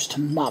take those to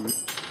Mum.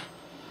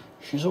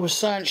 She's always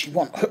saying she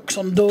wants hooks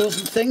on doors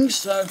and things,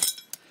 so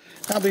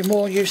that'll be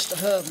more use to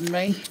her than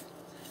me.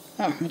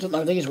 Oh, I didn't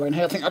know these were in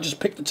here. I think I just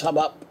picked the tub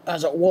up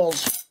as it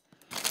was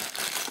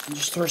and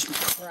just threw some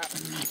crap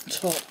in the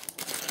top.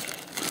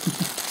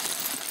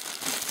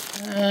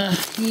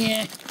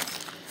 Yeah.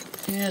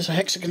 There's a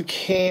hexagon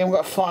key. I've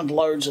got to find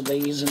loads of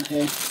these in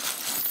here.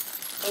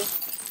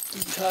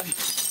 Okay.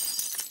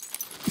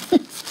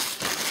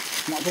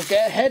 Might as well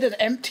get ahead and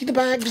empty the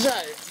bags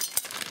out.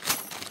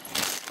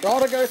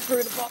 Gotta go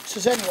through the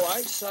boxes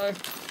anyway, so.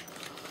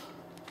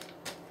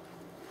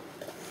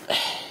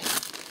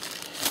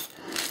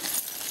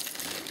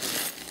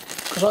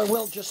 Because I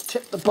will just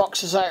tip the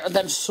boxes out and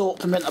then sort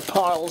them into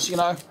piles, you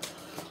know.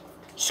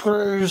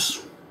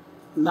 Screws,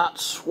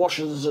 nuts,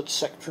 washers,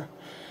 etc.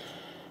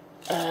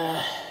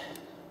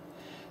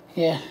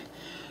 Yeah.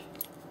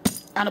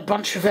 And a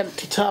bunch of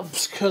empty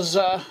tubs, because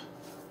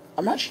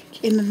I'm actually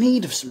in the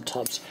need of some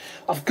tubs.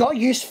 I've got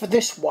use for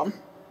this one.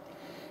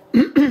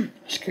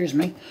 Excuse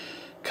me.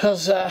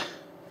 Because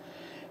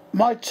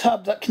my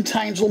tub that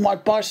contains all my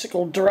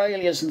bicycle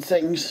derailleurs and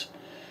things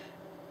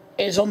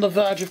is on the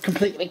verge of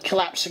completely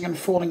collapsing and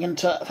falling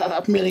into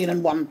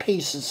 1,000,001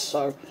 pieces,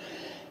 so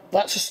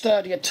that's a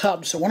sturdier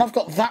tub. So when I've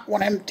got that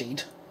one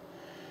emptied,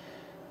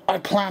 I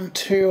plan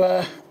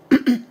to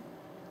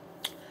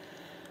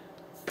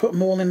put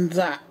them all in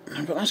that,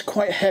 but that's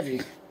quite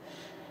heavy.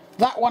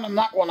 That one and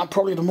that one are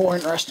probably the more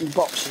interesting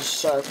boxes,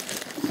 so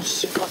let's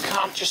see if I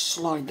can't just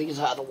slide these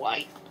out of the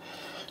way.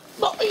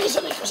 Not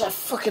easily, because they're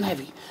fucking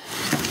heavy.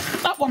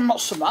 That one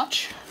not so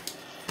much,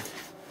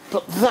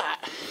 but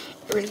that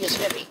really is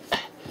heavy.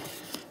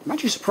 I'm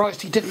actually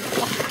surprised he didn't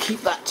want to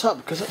keep that tub,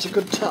 because that's a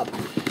good tub.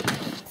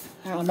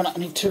 Hang on a minute, I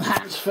need 2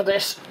 hands for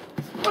this.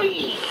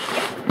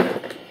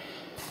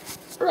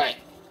 Right,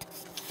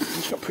 I'm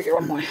just going to put you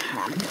on my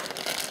hand.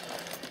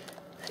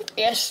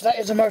 Yes, that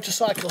is a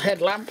motorcycle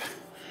headlamp.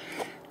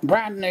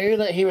 Brand new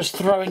that he was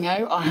throwing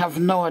out. I have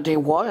no idea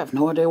why. I have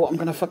no idea what I'm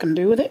going to fucking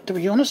do with it, to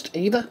be honest,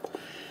 either.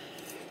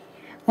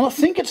 Well, I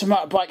think it's a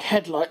motorbike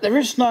headlight. There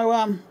is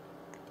no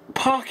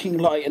parking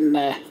light in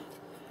there.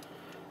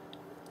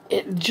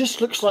 It just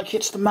looks like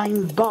it's the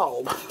main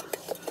bulb.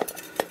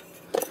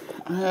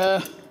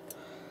 There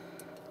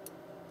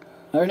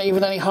isn't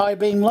even any high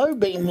beam, low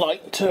beam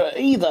light to it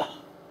either.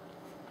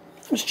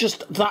 It's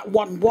just that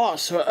one wire,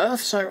 so it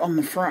earths out on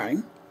the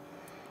frame,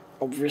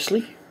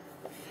 obviously.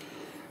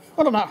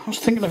 I don't know, I was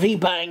thinking of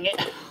eBaying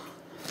it.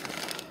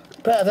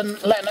 Better than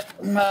letting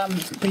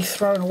it be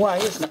thrown away,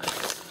 isn't it?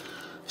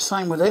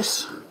 Same with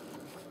this.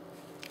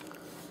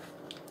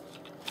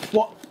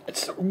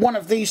 It's one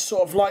of these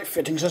sort of light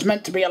fittings. There's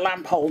meant to be a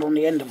lamp holder on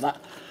the end of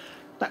that.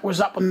 That was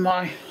up on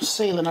my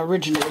ceiling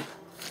originally,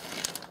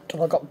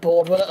 until I got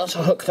bored with it. That's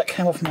a hook that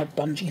came off my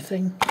bungee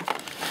thing.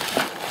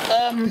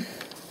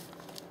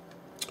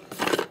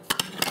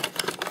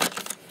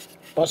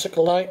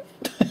 Bicycle light.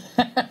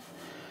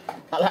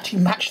 that'll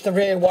actually match the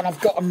rear one I've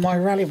got on my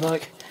rally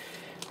bike.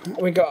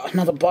 We got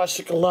another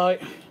bicycle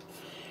light.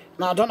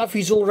 Now I don't know if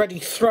he's already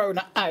thrown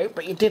it out,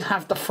 but you did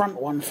have the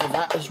front one for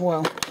that as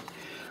well.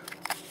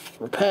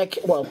 Repair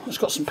kit, well, it's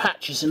got some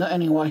patches in it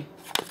anyway.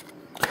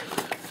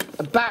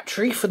 A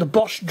battery for the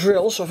Bosch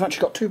drill, so I've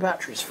actually got 2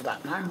 batteries for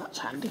that now, that's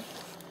handy.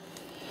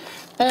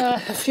 A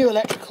few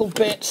electrical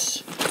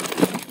bits,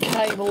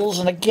 cables,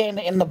 and again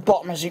in the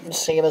bottom, as you can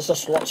see, there's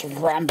just lots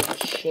of random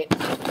shit.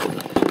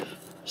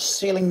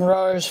 Ceiling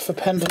rose for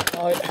pendant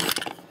light,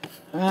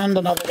 and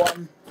another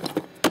one.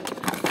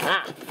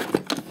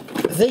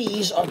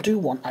 These I do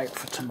want out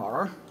for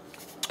tomorrow,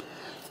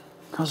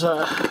 because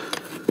I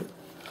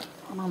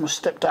know my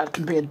stepdad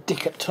can be a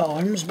dick at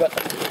times, but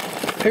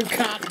who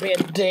can't be a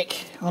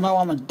dick? I know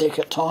I'm a dick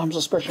at times,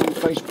 especially on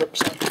Facebook,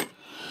 so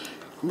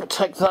I'm going to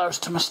take those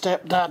to my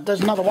stepdad.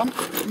 There's another one,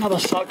 another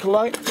cycle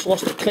light. It's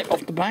lost a clip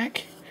off the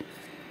back.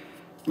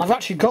 And I've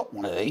actually got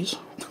one of these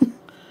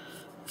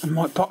in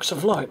my box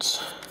of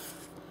lights.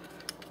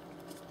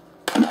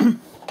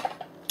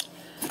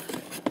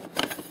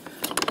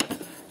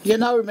 You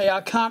know me,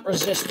 I can't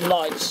resist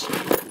lights.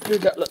 Here we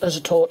go, look, there's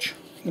a torch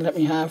you let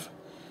me have.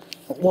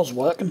 It was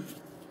working.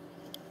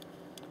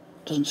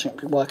 Doesn't seem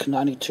to be working,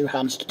 I need 2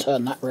 hands to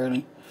turn that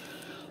really.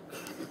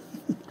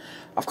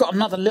 I've got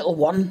another little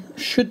one,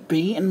 should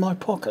be in my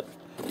pocket.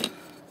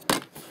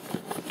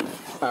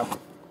 Oh.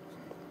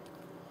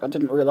 I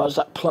didn't realise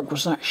that plug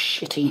was that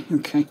shitty.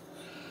 Okay.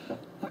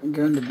 That can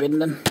go in the bin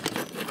then.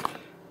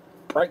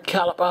 Brake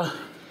caliper.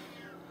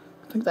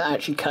 I think that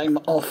actually came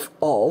off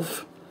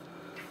of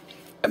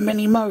a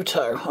Mini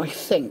Moto, I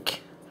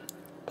think.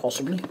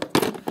 Possibly.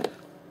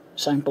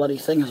 Same bloody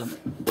thing as a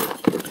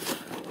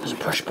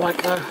push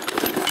bike though.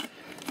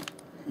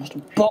 There's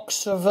a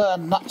box of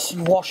nuts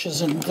and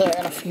washers in there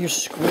and a few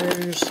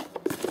screws.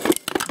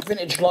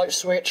 Vintage light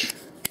switch.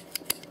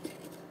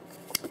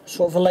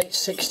 Sort of a late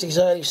 60s,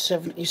 early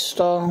 70s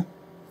style.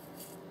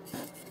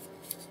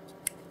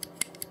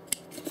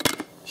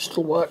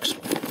 Still works.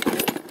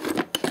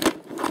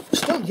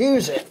 Still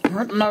use it.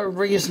 There's no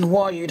reason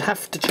why you'd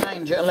have to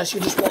change it unless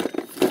you just want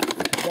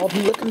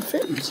modern looking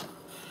fittings.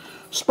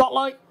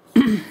 Spotlight.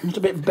 It's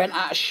a bit bent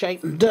out of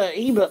shape and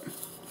dirty, but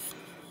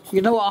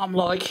you know what I'm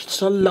like,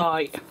 it's a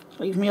light.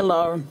 Leave me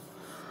alone.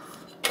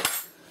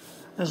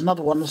 There's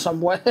another one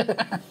somewhere.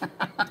 I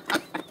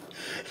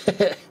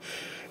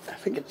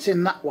think it's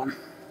in that one.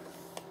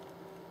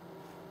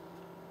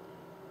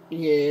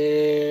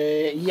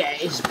 Yeah,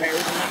 it's buried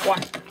in that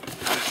one.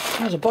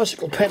 There's a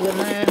bicycle pedal in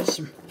there,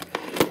 some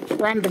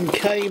random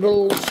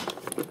cables.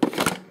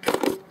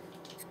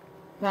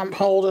 Lamp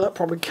holder, that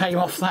probably came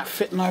off that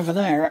fitting over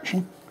there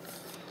actually.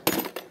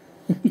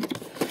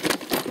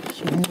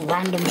 Some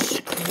random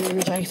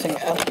screws, anything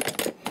else.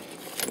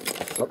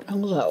 What the hell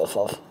was that off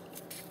of?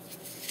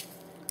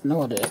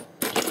 No idea.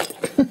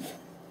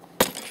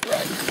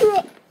 Right.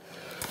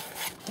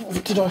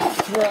 What did I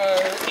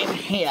throw in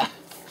here?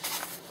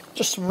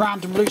 Just some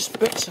random loose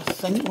bits, I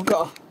think. We've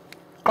got a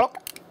clock.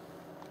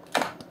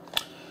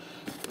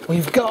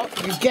 We've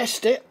got, you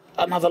guessed it,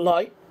 another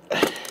light.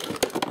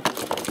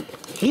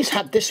 He's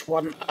had this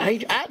one.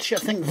 Actually, I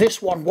think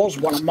this one was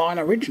one of mine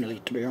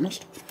originally, to be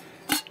honest.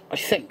 I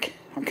think.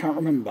 I can't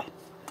remember.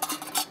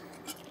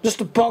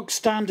 Just a bog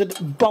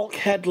standard bulk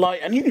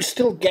headlight, and you can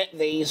still get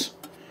these.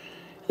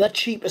 They're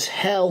cheap as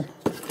hell.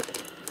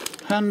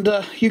 And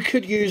you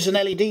could use an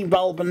LED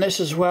bulb in this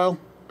as well.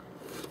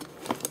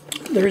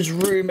 There is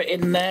room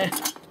in there.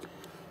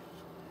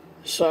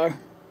 So, if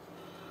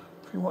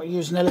you want to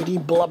use an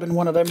LED bulb in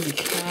one of them, you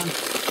can.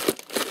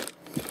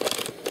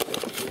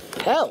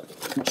 Hell,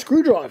 a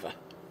screwdriver.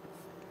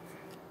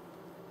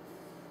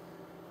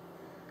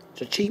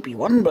 It's a cheapy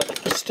one, but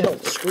still a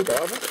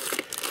screwdriver.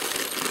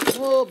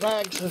 More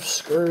bags of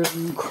screws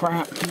and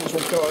crap. Might as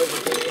well go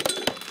over here.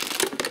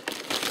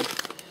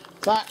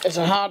 That is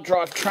a hard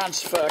drive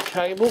transfer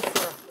cable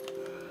for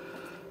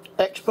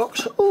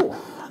Xbox. Oh,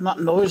 and that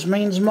noise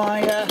means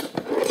my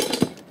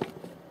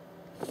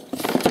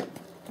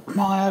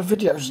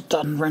video's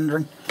done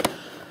rendering.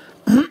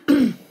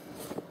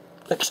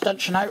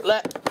 Extension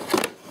outlet.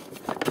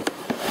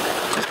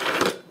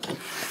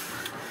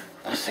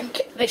 I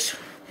think this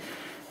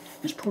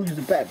is probably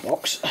the better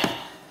box.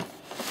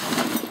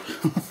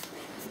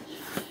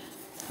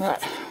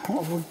 Right,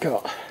 what have we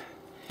got?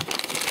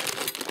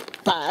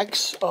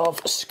 Bags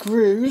of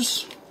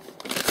screws.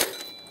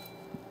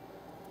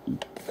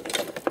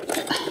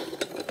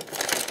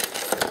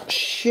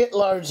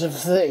 Shitloads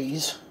of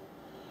these.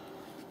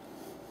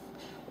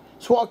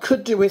 So what I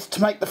could do with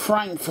to make the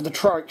frame for the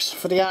trikes,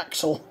 for the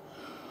axle,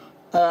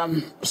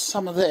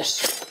 some of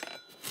this.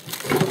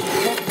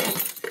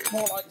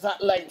 More like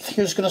that length. He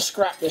was going to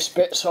scrap this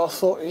bit, so I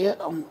thought, yeah,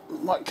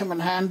 might come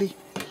in handy.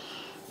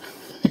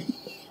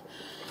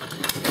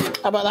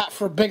 How about that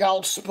for a big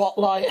old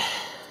spotlight?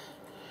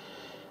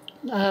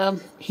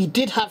 He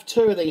did have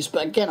 2 of these,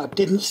 but again, I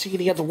didn't see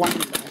the other one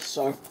in there,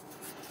 so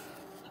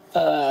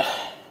I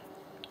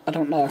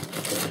don't know.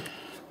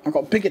 I've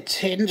got a bigger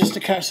tin just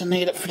in case I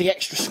need it for the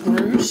extra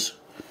screws.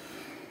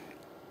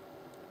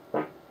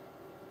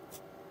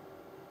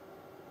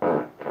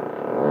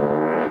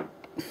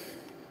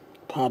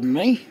 Pardon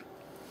me.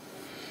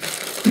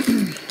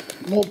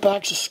 More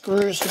bags of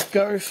screws to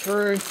go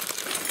through.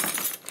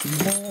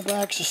 More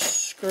bags of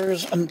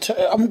screws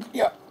until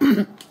yeah.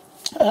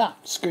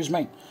 Excuse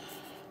me.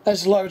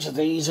 There's loads of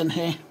these in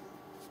here.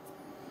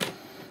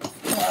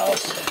 What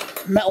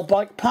else? Metal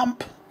bike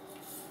pump.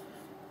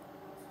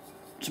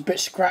 It's a bit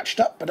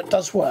scratched up, but it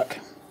does work.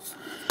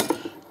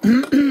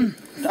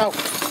 Oh,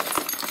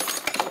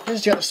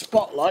 here's the other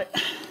spotlight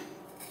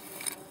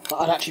that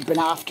I'd actually been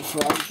after for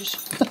ages.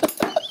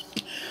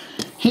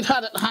 He'd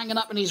had it hanging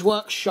up in his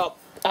workshop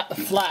at the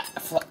flat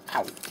for,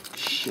 ow,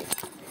 shit.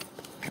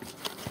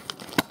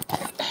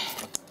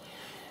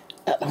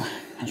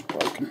 That's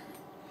broken.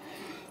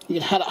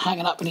 He'd had it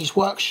hanging up in his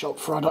workshop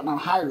for I don't know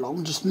how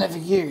long, just never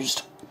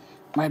used.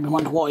 Made me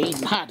wonder why he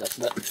even had it,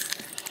 but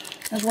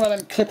there's one of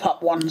them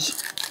clip-up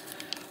ones.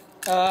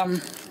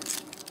 Probably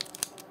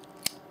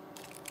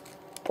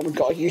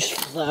got a use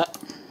for that.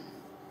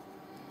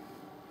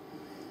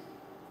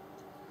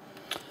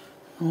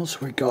 What else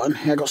have we got in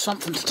here? Got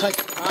something to take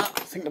apart.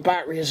 I think the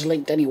battery is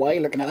linked anyway,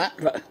 looking at that,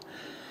 but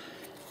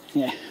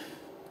yeah.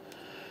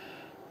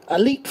 A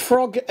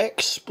Leapfrog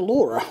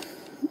Explorer.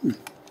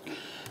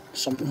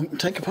 Something we can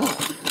take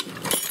apart.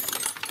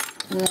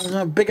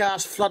 A big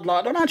ass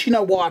floodlight. I don't actually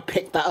know why I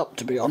picked that up,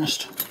 to be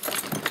honest.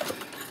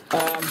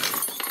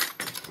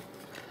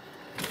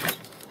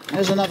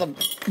 There's another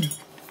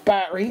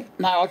battery.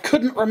 Now I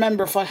couldn't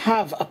remember if I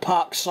have a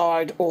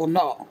Parkside or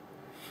not.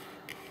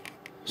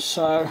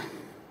 So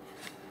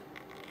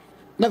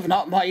never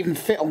know, it might even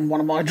fit on one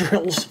of my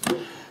drills.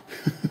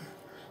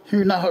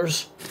 Who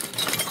knows?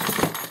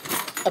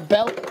 A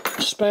belt,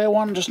 a spare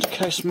one, just in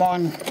case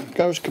mine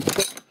goes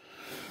kaput.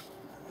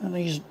 And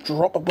these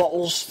dropper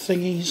bottles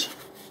thingies.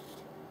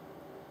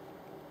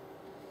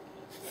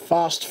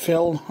 Fast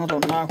fill, I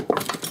don't know.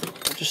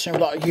 It just seemed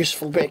like a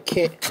useful bit of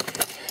kit.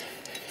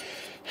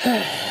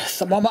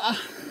 Thermometer.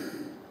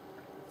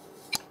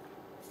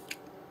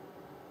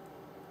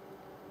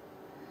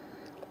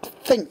 I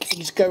think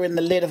these go in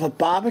the lid of a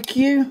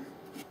barbecue.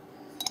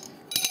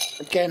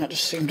 Again, it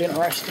just seemed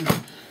interesting.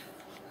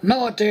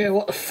 No idea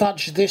what the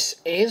fudge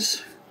this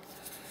is.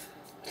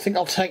 I think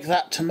I'll take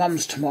that to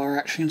Mum's tomorrow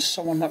actually, and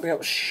someone might be able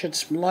to shed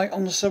some light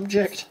on the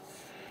subject.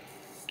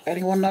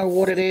 Anyone know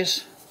what it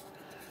is?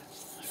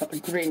 It's got the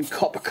green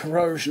copper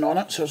corrosion on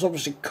it, so it's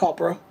obviously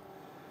copper.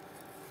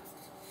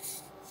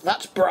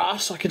 That's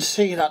brass, I can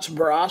see that's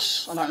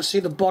brass, and I can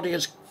see the body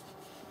is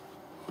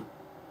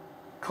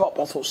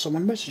copper. I thought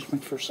someone messaged me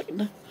for a second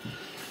there.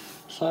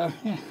 So,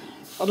 yeah,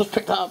 I'll just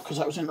pick that up because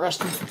that was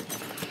interesting.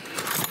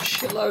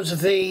 Shitloads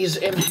of these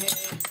in here.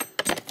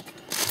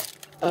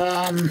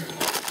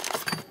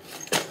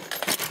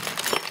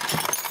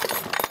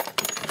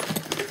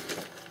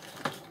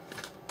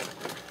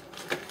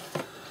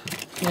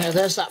 Yeah,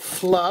 there's that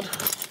flood.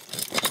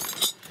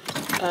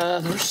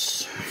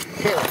 There's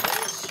here it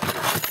is.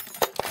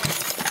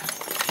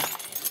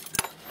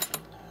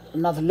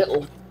 Another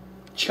little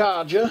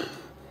charger.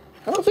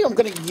 I don't think I'm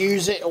going to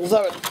use it,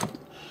 although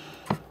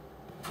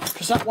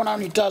because that one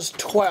only does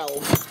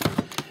 12.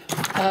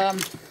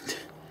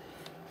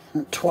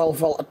 12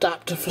 volt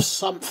adapter for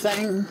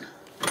something.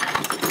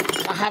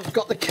 I have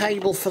got the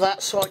cable for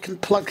that, so I can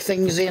plug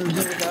things in.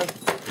 Here we go.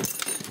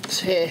 It's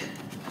here.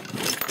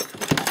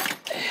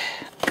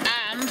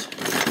 And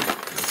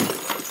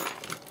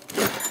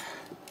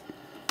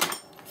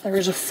there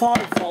is a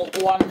 5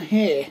 volt one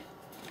here.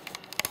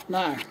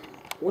 Now,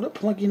 would it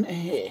plug into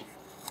here?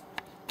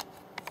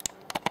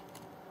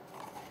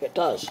 It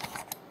does.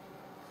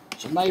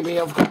 So maybe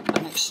I've got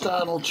an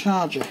external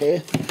charger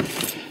here.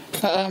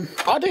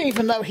 I didn't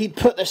even know he'd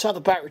put this other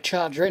battery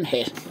charger in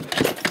here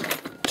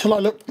till I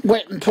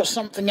went and put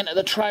something into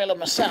the trailer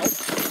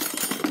myself.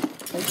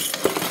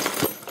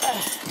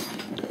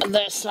 And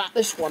there sat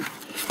this one.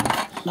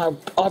 Now,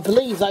 I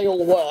believe they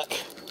all work.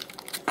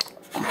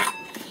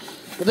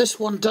 But this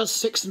one does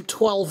 6 and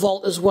 12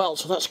 volt as well,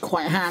 so that's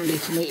quite handy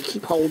for me to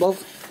keep hold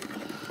of.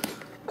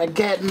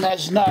 Again,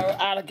 there's no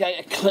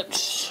alligator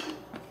clips.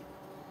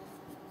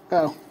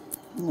 Oh,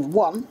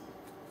 one.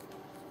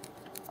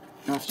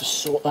 I have to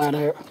sort that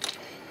out.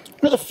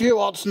 There's a few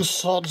odds and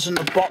sods in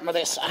the bottom of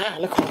this. Ah,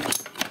 look at that.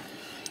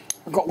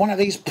 I've got one of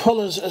these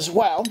pullers as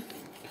well.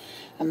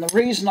 And the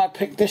reason I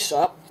picked this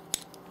up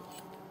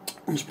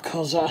is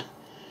because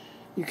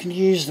you can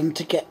use them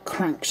to get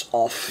cranks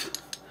off.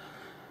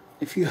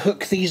 If you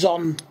hook these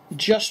on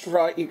just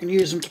right, you can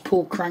use them to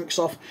pull cranks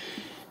off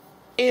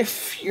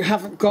if you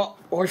haven't got,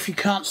 or if you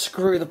can't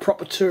screw the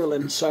proper tool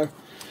in. So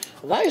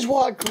that is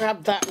why I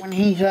grabbed that when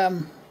he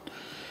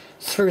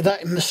threw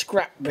that in the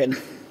scrap bin.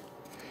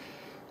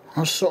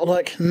 I was sort of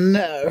like,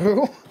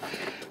 no,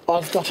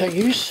 I've got a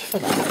use for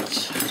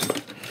that.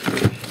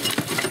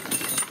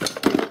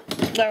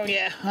 Oh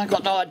yeah, I've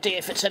got no idea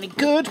if it's any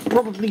good.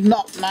 Probably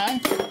not now.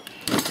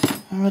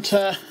 But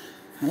a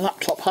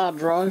laptop hard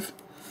drive.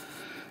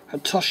 A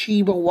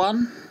Toshiba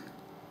one.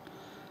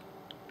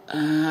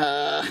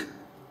 Does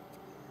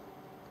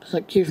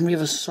that give me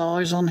the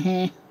size on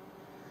here?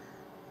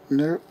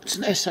 No, it's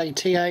an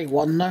SATA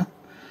one though.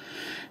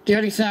 The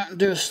only thing I can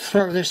do is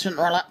throw this into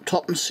a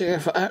laptop and see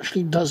if it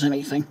actually does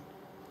anything.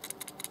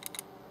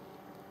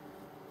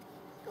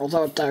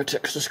 Although I doubt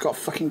it, because it's got a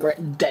fucking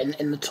great dent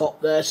in the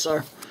top there,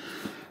 so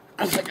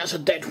I think that's a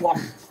dead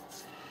one.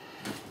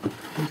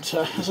 But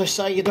as I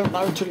say, you don't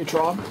know until you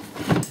try.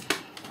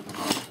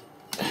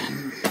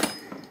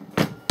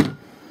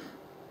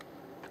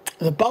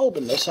 The bulb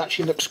in this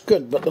actually looks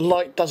good, but the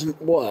light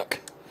doesn't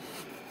work.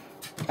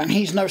 And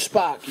he's no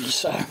Sparky,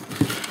 so I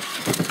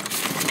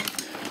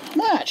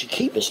might actually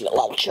keep this little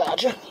old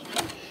charger.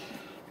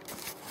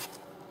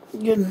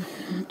 You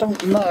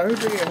don't know,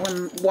 do you,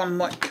 when one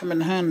might come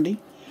in handy.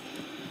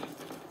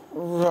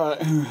 Right,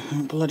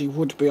 bloody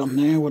would be on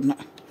there, wouldn't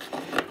it?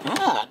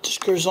 Ah, it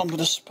just goes on with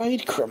a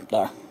spade crimp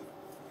though.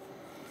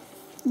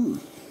 I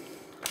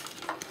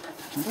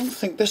don't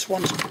think this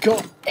one's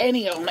got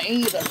any on it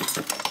either.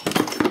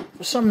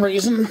 For some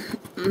reason,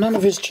 none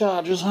of his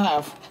chargers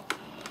have.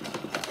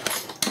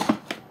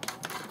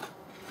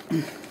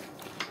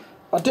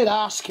 I did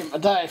ask him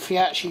today if he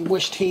actually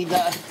wished he'd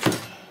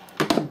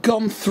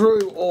gone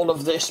through all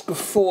of this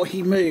before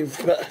he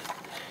moved, but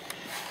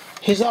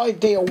his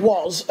idea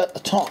was, at the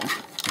time,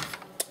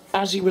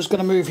 as he was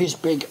going to move his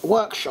big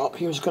workshop,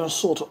 he was going to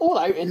sort it all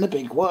out in the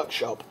big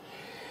workshop.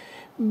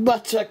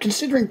 But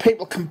considering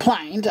people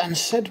complained and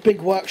said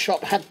big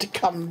workshop had to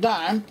come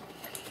down,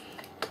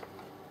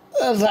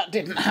 that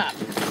didn't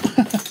happen.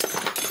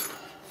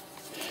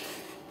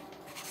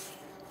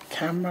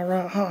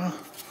 Camera.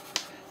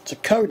 It's a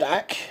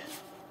Kodak.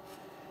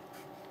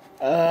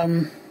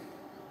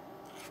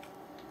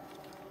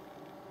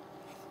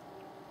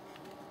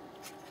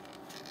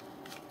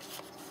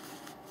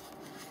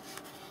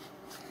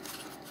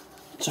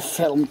 It's a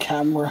film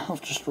camera,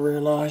 I've just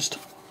realised.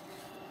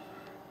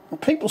 Well,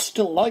 people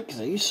still like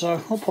these,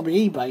 so I'll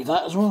probably eBay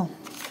that as well.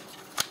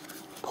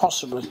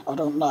 Possibly, I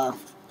don't know.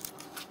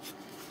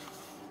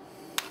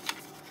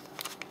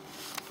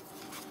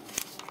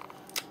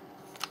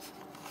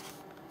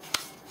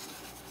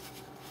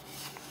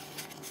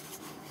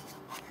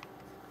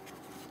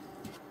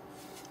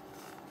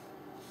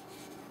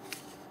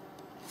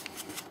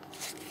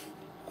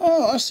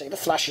 Oh, I see, the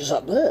flash is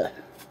up there.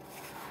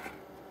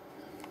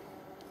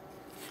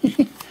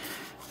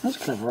 That's a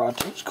clever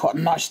idea. It's quite a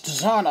nice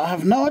design. I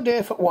have no idea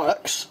if it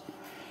works.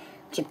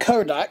 It's a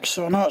Kodak,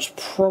 so I know it's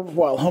probably,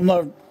 well, I'm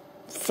no,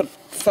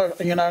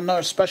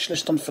 no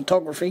specialist on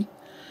photography.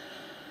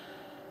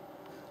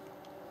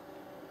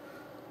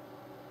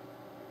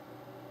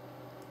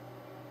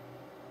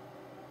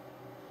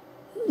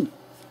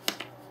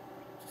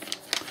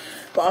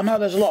 But I know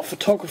there's a lot of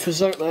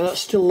photographers out there that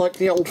still like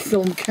the old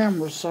film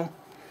cameras, so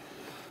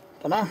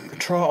I don't know. I could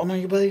try it on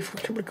eBay for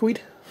a couple of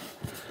quid.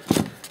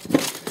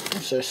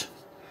 What's this?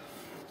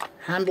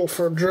 Handle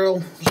for a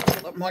drill.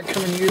 That might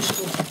come in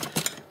useful.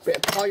 Bit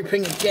of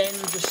piping again,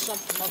 just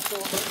something I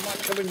thought that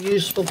might come in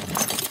useful.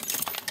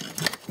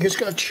 I'm just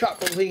going to chuck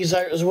all these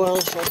out as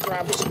well, so I'll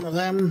grab some of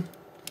them.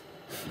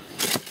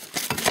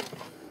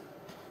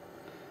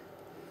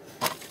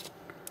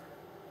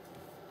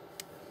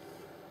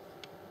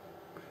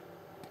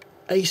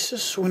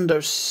 Asus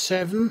Windows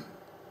 7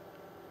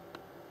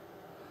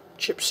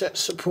 chipset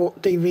support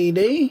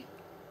DVD.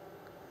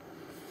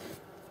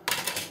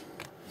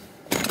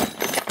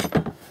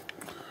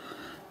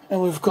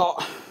 And we've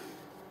got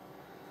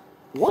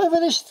whatever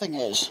this thing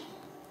is.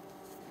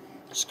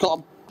 It's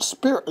got a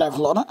spirit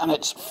level on it and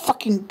it's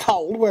fucking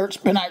cold where it's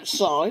been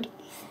outside.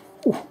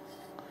 Ooh.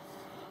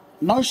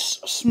 Nice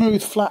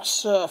smooth flat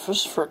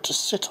surface for it to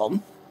sit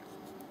on.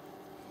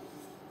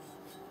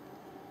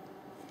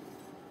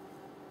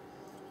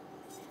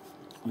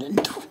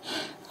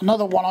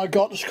 Another one I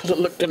got just because it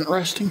looked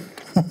interesting.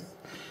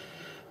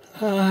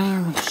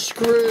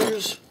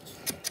 Screws.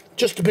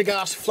 Just a big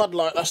ass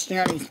floodlight, that's the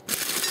only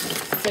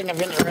thing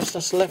of interest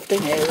that's left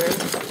in here, really.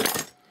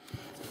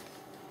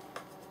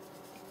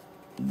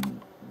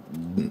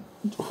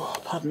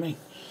 Oh, pardon me.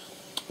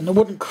 And the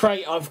wooden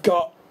crate I've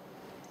got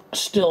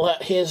still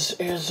at his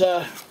is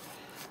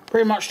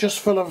pretty much just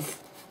full of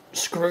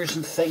screws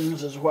and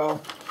things as well.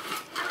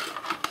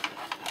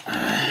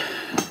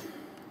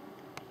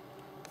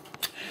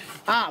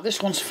 This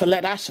one's for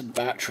lead acid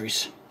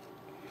batteries.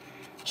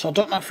 So I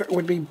don't know if it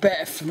would be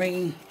better for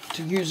me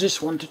to use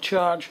this one to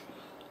charge.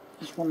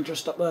 This one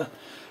just up there.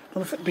 I don't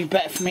know if it would be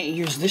better for me to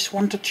use this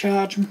one to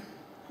charge them.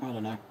 I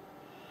don't know.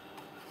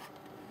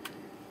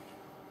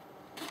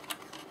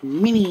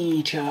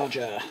 Mini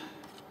charger.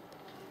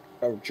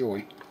 Oh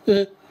joy.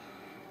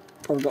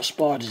 Probably got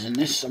spiders in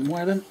this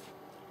somewhere then.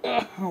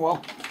 Oh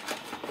well.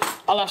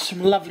 I'll have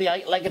some lovely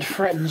 8-legged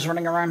friends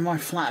running around my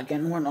flat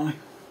again, won't I?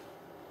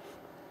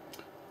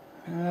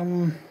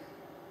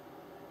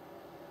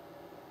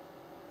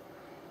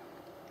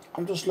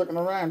 I'm just looking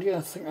around. Yeah,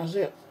 I think that's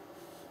it.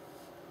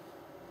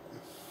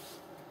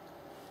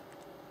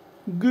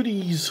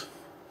 Goodies.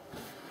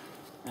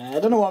 I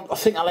don't know what, I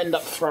think I'll end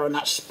up throwing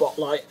that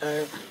spotlight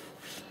out. If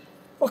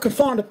I could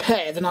find a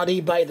pair, then I'd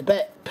eBay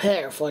the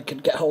pair if I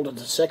could get hold of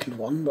the second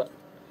one, but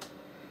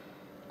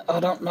I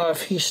don't know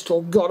if he's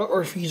still got it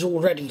or if he's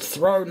already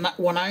thrown that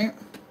one out.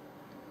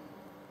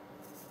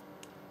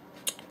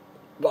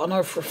 but I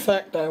know for a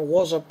fact there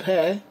was a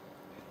pair.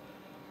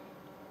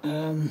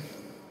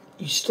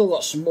 He's still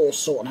got some more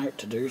sorting out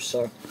to do,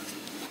 so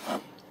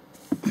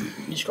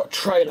he's got a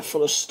trailer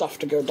full of stuff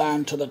to go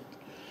down to the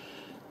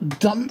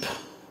dump.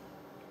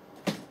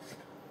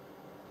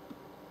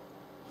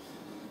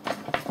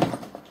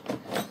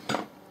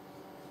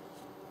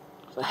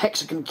 The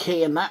hexagon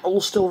key and that all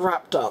still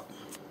wrapped up.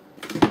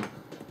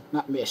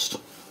 That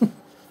missed.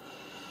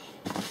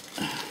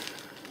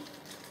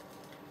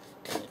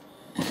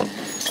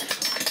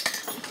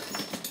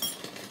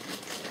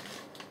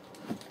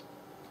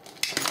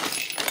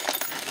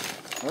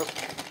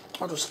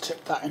 I'll just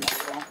tip that in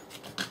the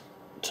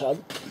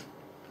tub.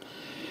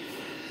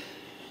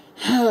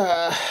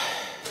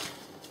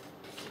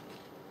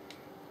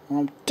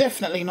 I'm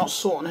definitely not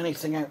sorting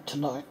anything out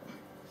tonight.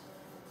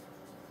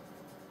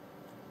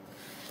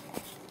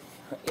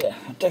 But yeah,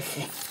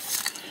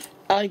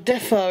 I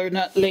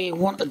definitely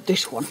wanted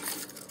this one.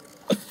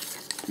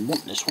 I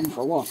want this one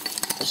for a while.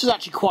 This is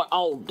actually quite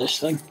old, this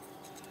thing.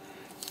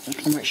 Just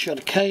want to make sure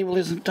the cable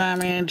isn't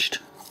damaged.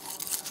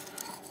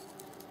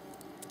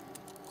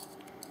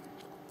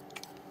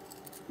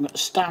 Got the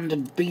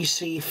standard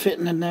BC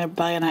fitting in there,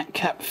 bayonet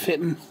cap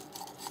fitting,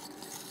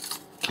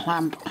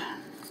 clamp.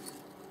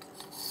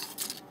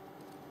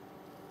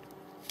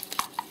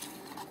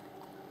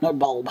 No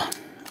bulb.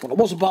 Well, there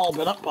was a bulb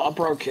in it, but I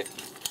broke it.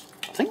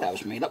 I think that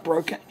was me that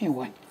broke it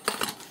anyway.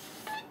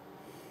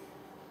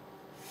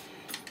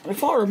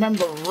 If I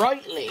remember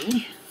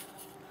rightly,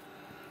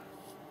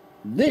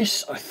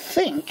 this, I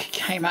think,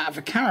 came out of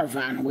a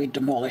caravan we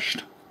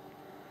demolished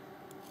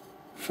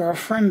for a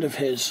friend of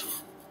his.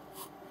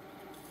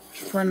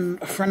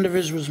 A friend of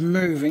his was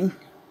moving.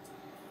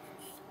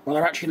 Well,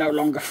 they're actually no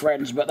longer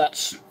friends, but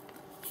that's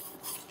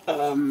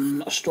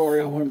a story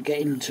I won't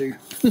get into.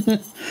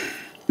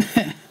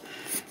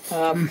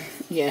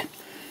 Yeah,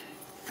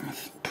 I'm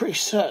pretty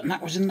certain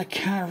that was in the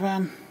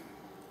caravan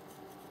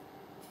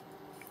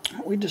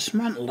we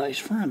dismantled his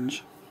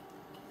friends.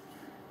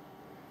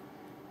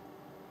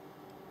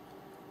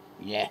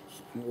 Yeah,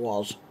 it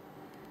was.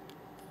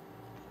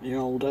 The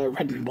old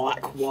red and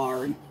black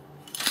wiring.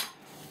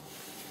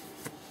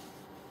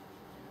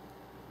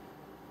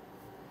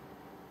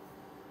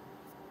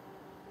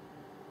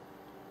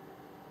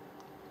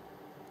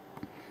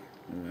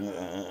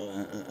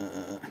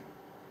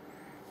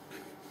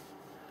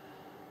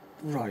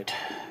 Right.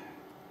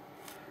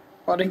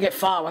 I didn't get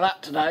far with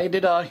that today,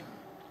 did I?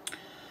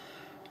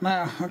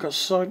 No, I got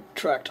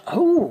sidetracked.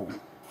 Oh!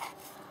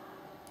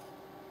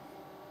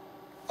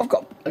 I've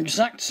got the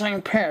exact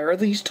same pair of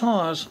these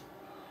tyres.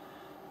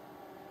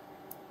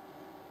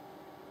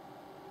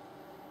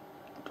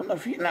 I don't know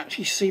if you can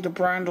actually see the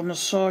brand on the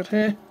side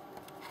here.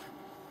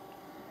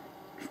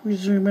 If we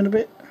zoom in a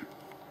bit.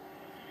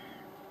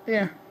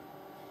 Yeah.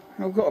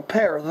 I've got a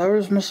pair of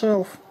those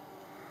myself.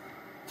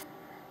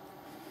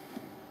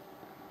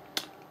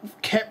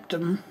 I've kept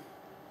them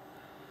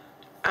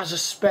as a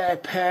spare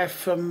pair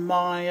for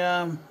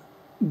my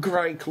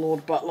grey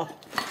Claude Butler.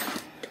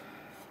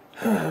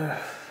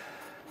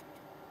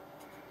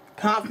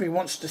 Part of me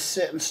wants to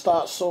sit and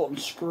start sorting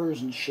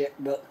screws and shit,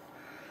 but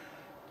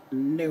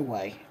no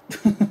way.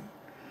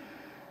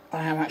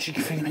 I am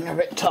actually feeling a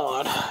bit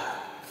tired,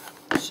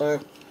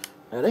 so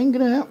that ain't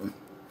gonna happen.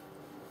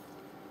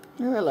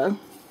 Oh, hello.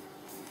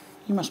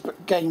 You must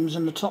put games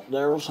in the top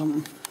there or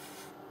something.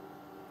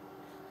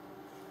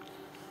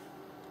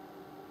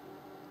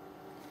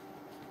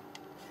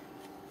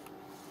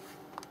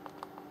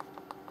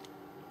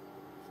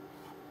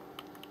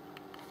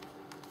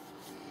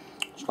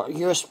 It's got a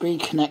USB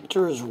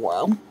connector as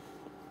well.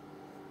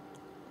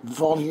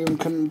 Volume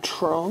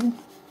control.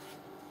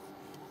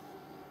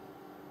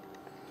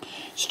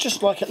 It's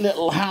just like a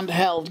little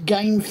handheld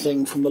game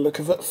thing from the look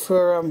of it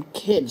for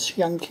kids,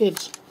 young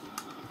kids.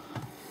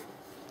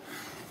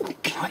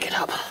 Can I get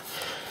up?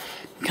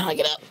 Can I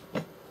get up?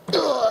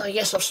 Ugh,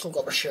 yes, I've still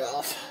got my shirt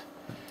off.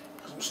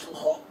 I'm still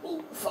hot.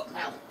 Oh, fuck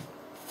now.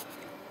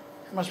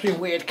 It must be a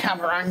weird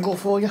camera angle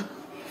for you.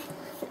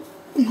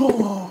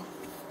 Oh.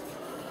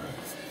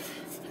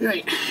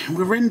 Right,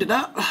 we've ended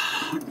up.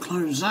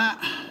 Close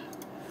that.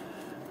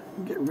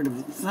 Get rid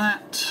of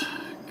that.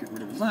 Get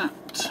rid of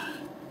that.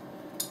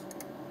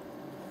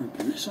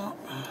 Open this up.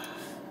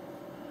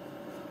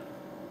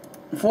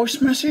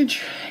 Voice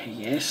message?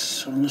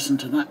 Yes, I'll listen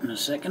to that in a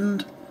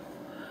second.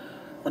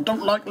 I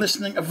don't like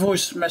listening to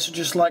voice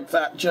messages like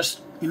that, just,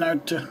 you know,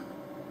 to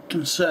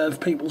conserve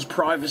people's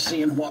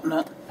privacy and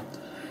whatnot.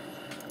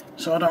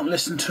 So I don't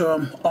listen to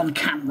them on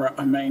camera,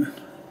 I mean.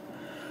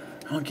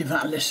 I'll give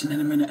that a listen in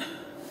a minute.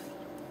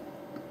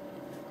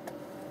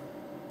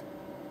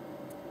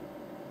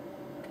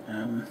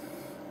 I'm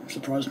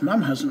surprised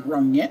Mum hasn't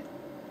rung yet.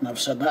 And I've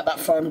said that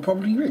phone will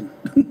probably ring.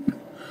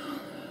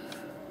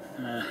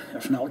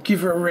 If not, I'll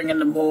give her a ring in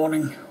the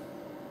morning.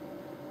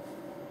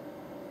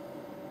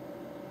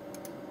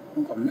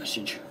 I've got a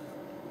message.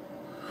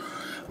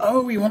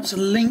 Oh, he wants a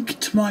link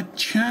to my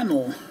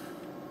channel.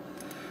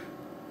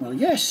 Well,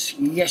 yes,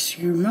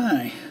 you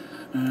may.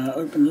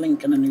 Open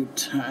link in a new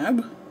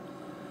tab.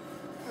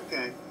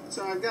 Okay.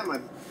 So I've got my...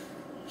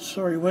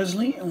 Sorry,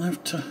 Wesley, I'll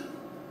have to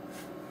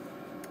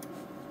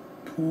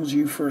pause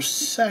you for a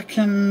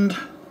second.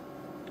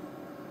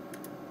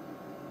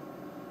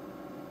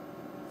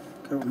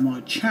 Go to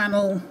my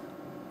channel.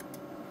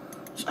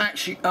 It's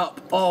actually up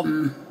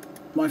on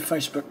my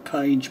Facebook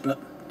page, but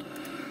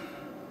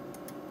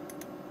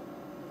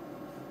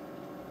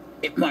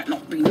it might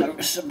not be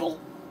noticeable.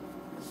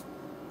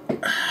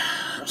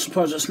 I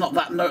suppose it's not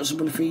that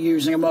noticeable if you're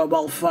using a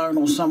mobile phone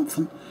or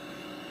something,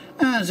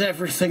 as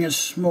everything is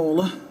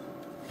smaller. So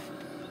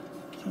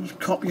I'll just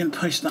copy and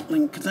paste that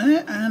link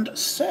there and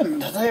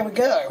send. There we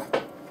go.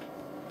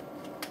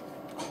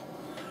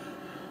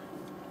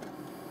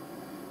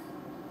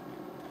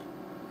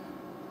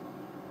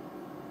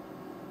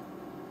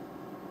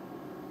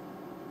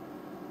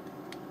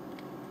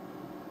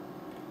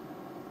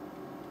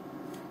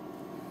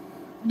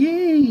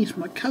 Yay, it's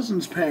my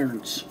cousin's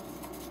parents.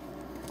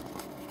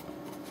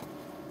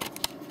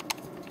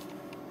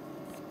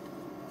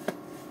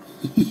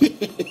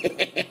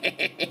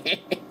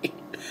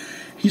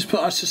 He's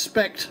put, I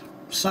suspect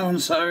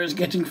so-and-so is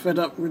getting fed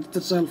up with the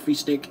selfie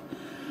stick.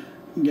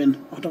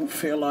 Again, I don't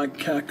feel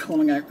like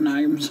calling out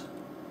names.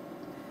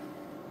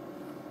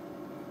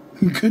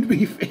 You could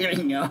be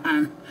feeling your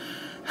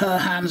her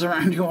hands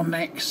around your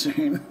neck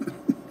soon.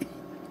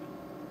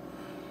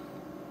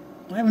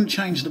 I haven't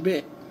changed a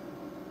bit.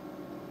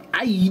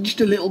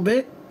 Aged a little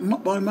bit,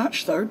 not by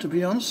much though, to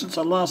be honest, since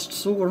I last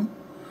saw him.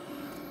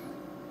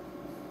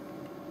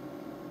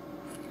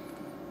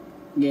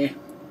 Yeah,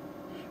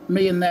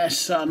 me and their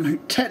son, who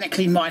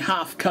technically my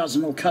half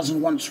cousin or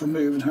cousin once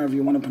removed, however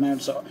you want to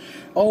pronounce it. I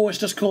always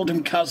just called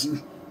him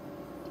cousin.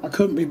 I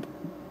couldn't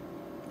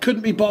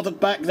be bothered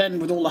back then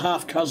with all the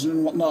half cousin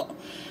and whatnot,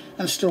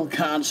 and still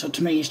can't. So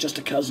to me, he's just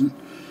a cousin.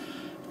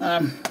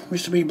 We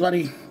used to be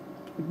bloody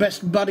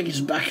best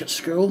buddies back at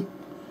school.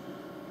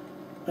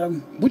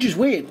 Which is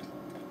weird,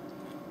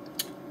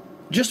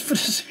 just for the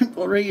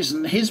simple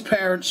reason his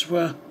parents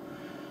were,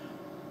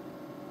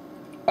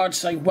 I'd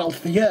say,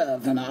 wealthier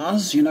than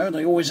ours. You know,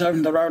 they always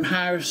owned their own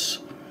house,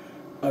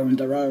 owned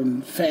their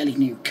own fairly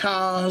new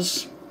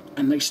cars,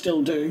 and they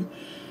still do.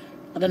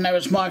 And then there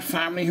was my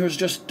family, who was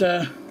just,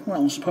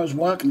 well, I suppose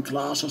working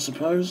class, I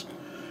suppose.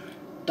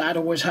 Dad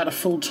always had a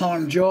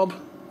full-time job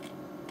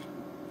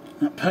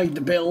that paid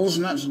the bills,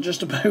 and that's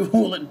just about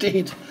all it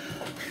did.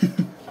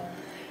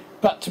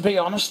 But to be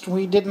honest,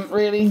 we didn't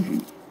really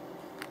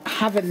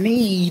have a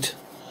need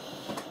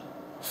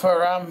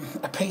for a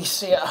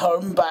PC at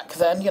home back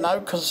then, you know,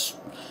 because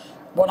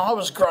when I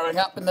was growing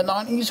up in the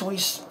 90s, we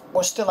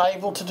were still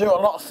able to do a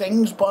lot of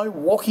things by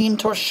walking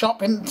into a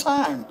shop in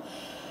town.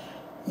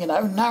 You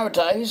know,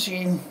 nowadays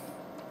you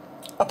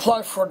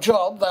apply for a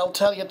job, they'll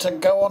tell you to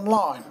go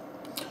online.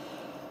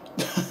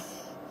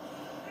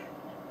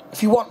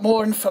 If you want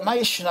more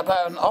information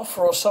about an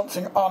offer or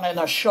something on in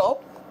a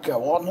shop,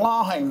 go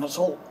online. It's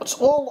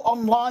all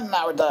online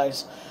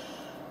nowadays.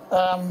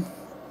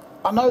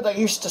 I know they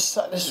used to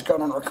say, this is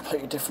going on a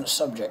completely different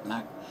subject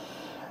now.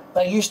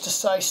 They used to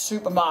say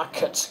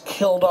supermarkets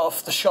killed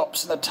off the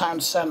shops in the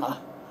town centre.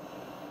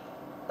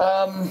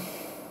 I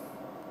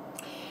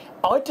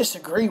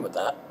disagree with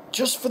that,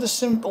 just for the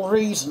simple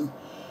reason,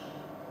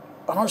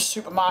 I know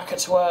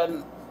supermarkets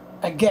were,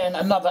 again,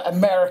 another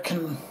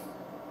American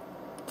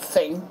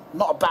thing,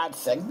 not a bad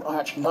thing. I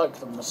actually like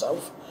them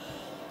myself.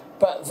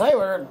 But they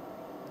were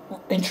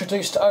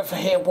introduced over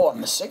here, what,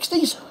 in the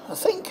 60s, I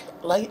think?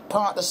 Late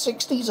part of the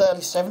 60s,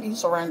 early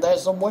 70s, around there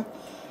somewhere.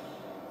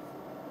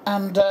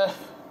 And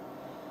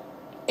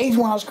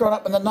even when I was growing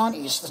up in the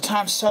 90s, the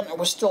town centre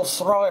was still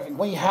thriving.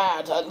 We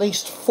had at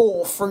least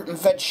 4 fruit and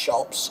veg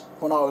shops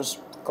when I was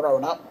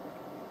growing up.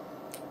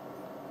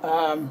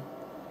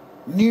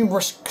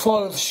 Numerous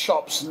clothes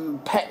shops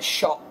and pet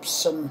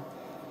shops, and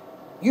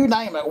you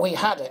name it, we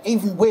had it,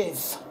 even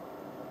with...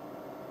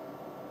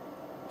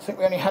 I think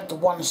we only had the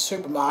one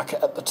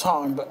supermarket at the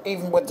time, but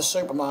even with the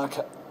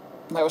supermarket,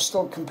 they were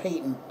still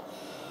competing.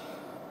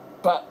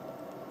 But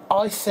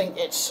I think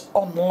it's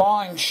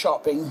online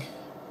shopping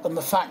and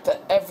the fact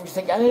that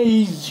everything...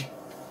 Hey,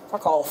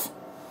 fuck off.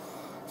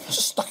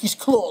 Just stuck his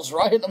claws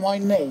right into my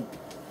knee.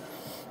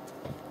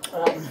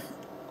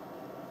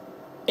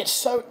 It's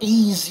so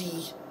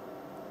easy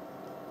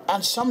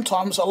and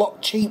sometimes a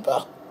lot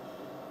cheaper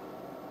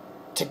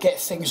to get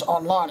things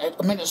online.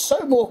 I mean, it's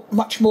so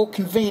much more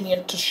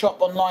convenient to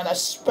shop online,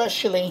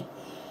 especially,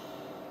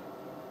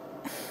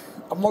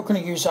 I'm not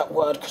going to use that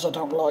word because I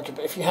don't like it,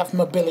 but if you have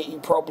mobility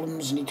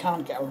problems and you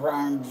can't get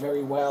around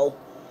very well,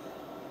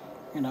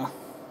 you know,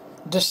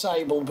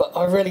 disabled, but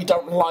I really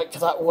don't like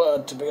that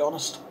word, to be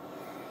honest.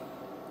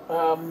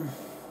 I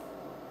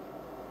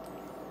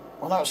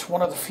know it's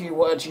one of the few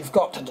words you've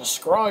got to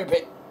describe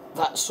it,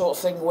 that sort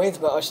of thing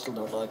with, but I still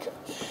don't like it.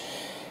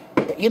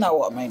 But you know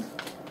what I mean.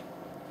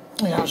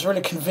 You know, it was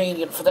really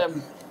convenient for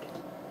them,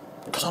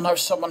 because I know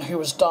someone who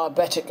was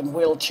diabetic and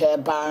wheelchair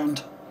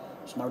bound.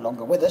 He's no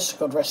longer with us,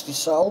 God rest his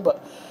soul,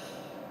 but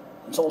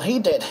that's all he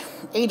did.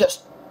 He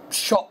just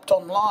shopped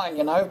online,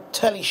 you know,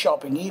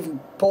 teleshopping. He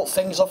even bought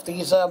things off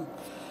these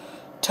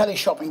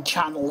teleshopping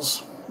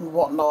channels, and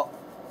whatnot.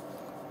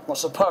 I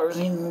suppose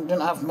he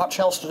didn't have much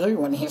else to do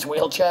when he's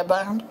wheelchair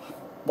bound.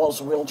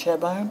 Was wheelchair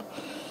bound.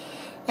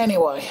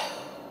 Anyway.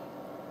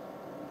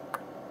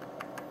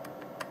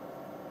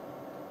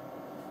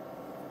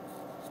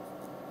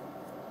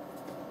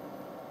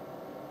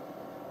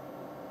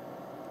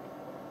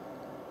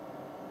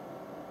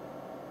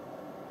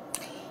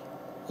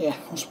 Yeah,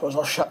 I suppose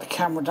I'll shut the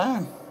camera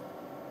down.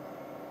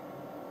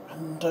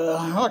 And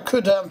I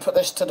could put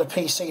this to the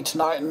PC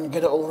tonight and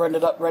get it all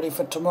rendered up ready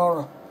for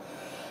tomorrow.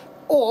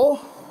 Or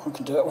I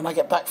can do it when I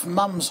get back from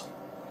Mum's.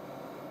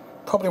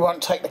 Probably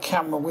won't take the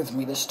camera with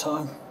me this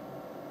time.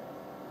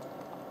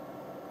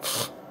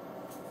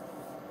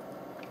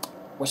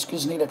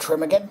 Whiskers need a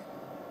trim again.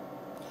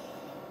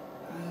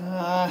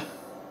 I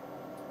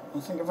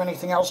think of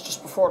anything else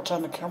just before I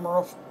turn the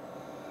camera off.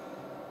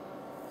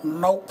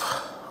 Nope.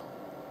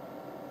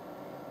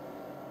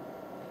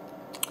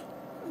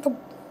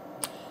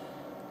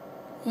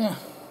 Yeah,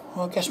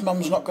 well, I guess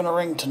Mum's not going to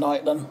ring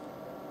tonight then.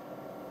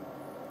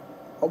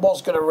 I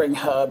was going to ring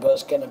her, but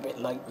it's getting a bit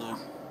late now.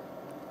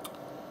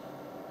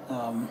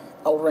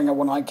 I'll ring her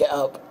when I get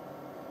up.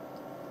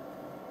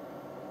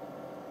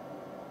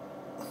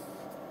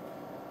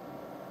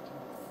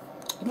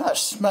 You know that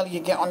smell you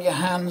get on your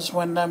hands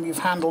when you've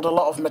handled a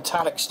lot of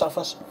metallic stuff?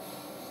 That's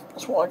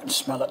what I can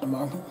smell at the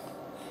moment.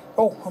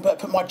 Oh, I better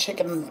put my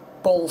chicken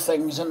ball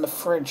things in the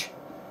fridge.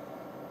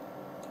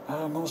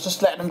 I was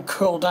just letting them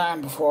cool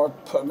down before I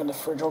put them in the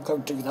fridge. I'll go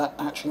do that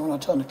actually when I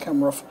turn the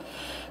camera off.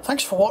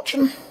 Thanks for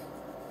watching.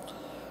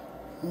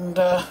 And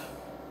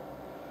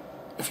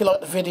if you like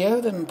the video,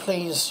 then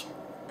please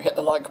hit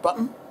the like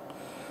button.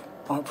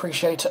 I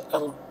appreciate it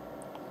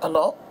a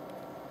lot.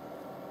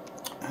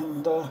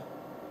 And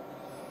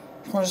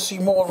if you want to see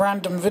more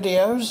random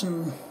videos,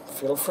 and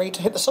feel free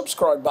to hit the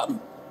subscribe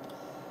button.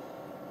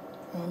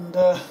 And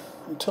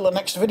until the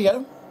next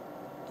video,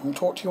 I'll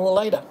talk to you all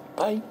later.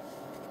 Bye.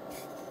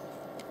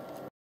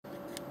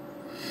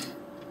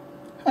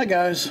 Hi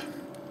guys,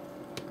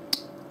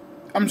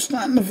 I'm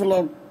starting the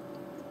vlog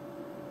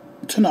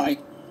tonight,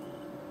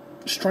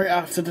 straight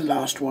after the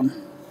last one,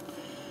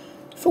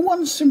 for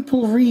one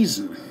simple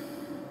reason.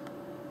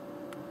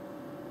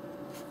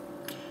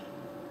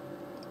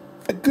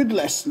 A good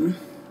lesson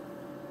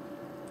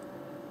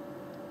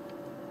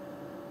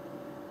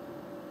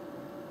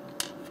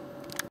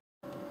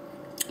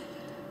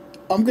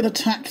I'm going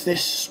to tack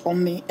this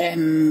on the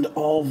end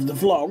of the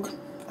vlog,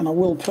 and I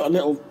will put a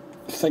little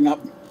thing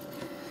up.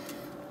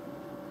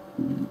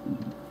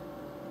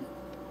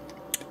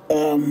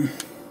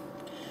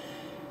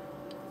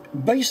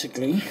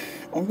 Basically,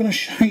 I'm going to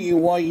show you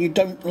why you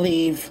don't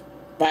leave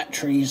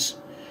batteries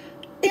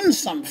in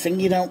something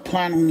you don't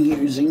plan on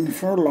using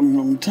for a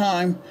long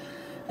time,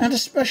 and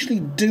especially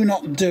do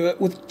not do it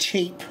with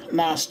cheap,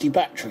 nasty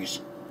batteries.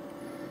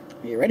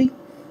 Are you ready?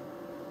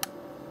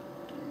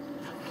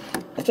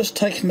 I've just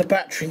taken the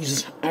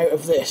batteries out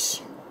of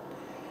this,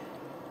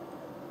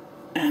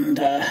 and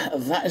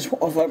that is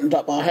what I've opened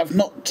up. I have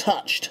not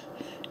touched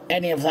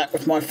any of that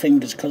with my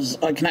fingers because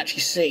I can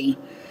actually see,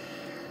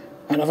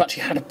 and I've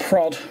actually had a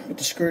prod with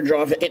the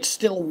screwdriver. It's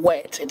still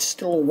wet, it's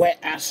still wet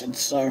acid,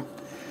 so,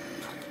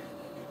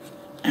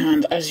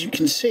 and as you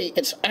can see,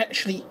 it's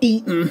actually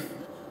eaten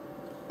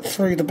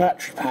through the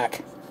battery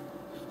pack.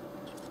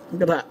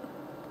 Look at that.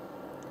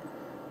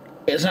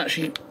 It's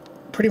actually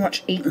pretty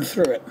much eaten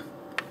through it.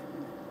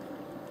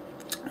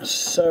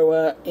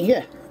 So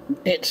yeah,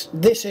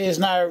 this is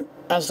now,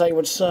 as they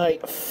would say,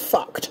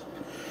 fucked.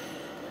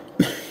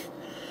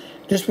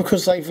 Just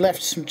because they've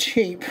left some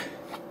cheap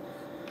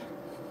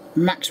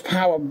Max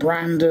Power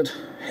branded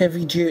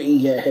heavy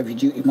duty,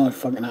 my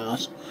fucking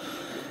ass,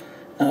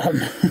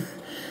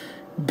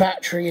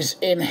 batteries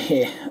in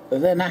here.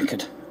 They're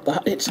knackered.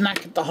 It's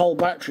knackered the whole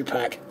battery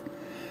pack.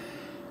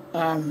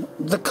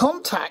 The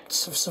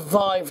contacts have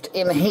survived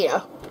in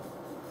here,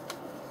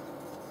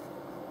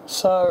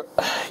 so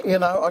you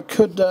know, I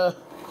could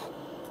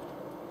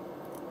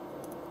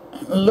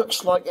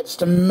looks like it's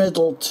the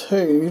middle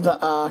two that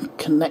are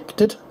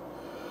connected.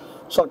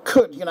 So I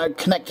could, you know,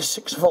 connect a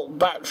 6-volt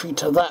battery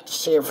to that to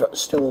see if it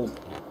still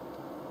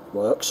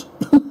works.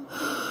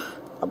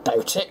 I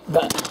doubt it,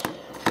 but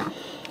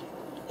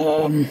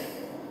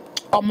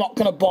I'm not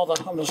going to bother.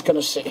 I'm just going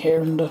to sit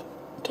here and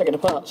take it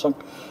apart. So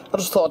I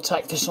just thought I'd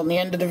tack this on the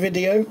end of the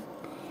video,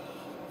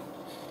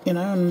 you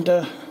know,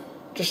 and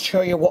just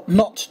show you what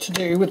not to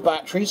do with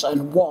batteries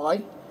and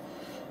why.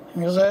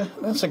 Because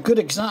that's a good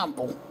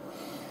example.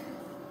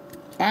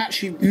 I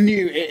actually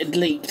knew it had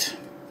leaked,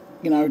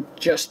 you know,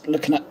 just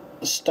looking at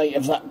the state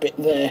of that bit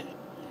there.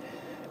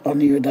 I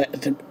knew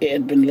that it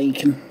had been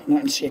leaking. And I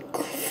can see a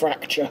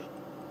fracture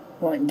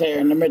right there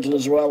in the middle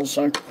as well,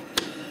 so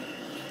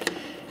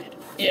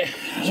yeah,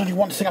 there's only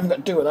one thing I'm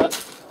going to do with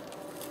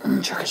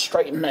that. Chuck it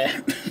straight in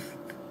there.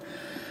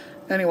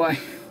 Anyway,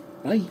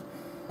 bye.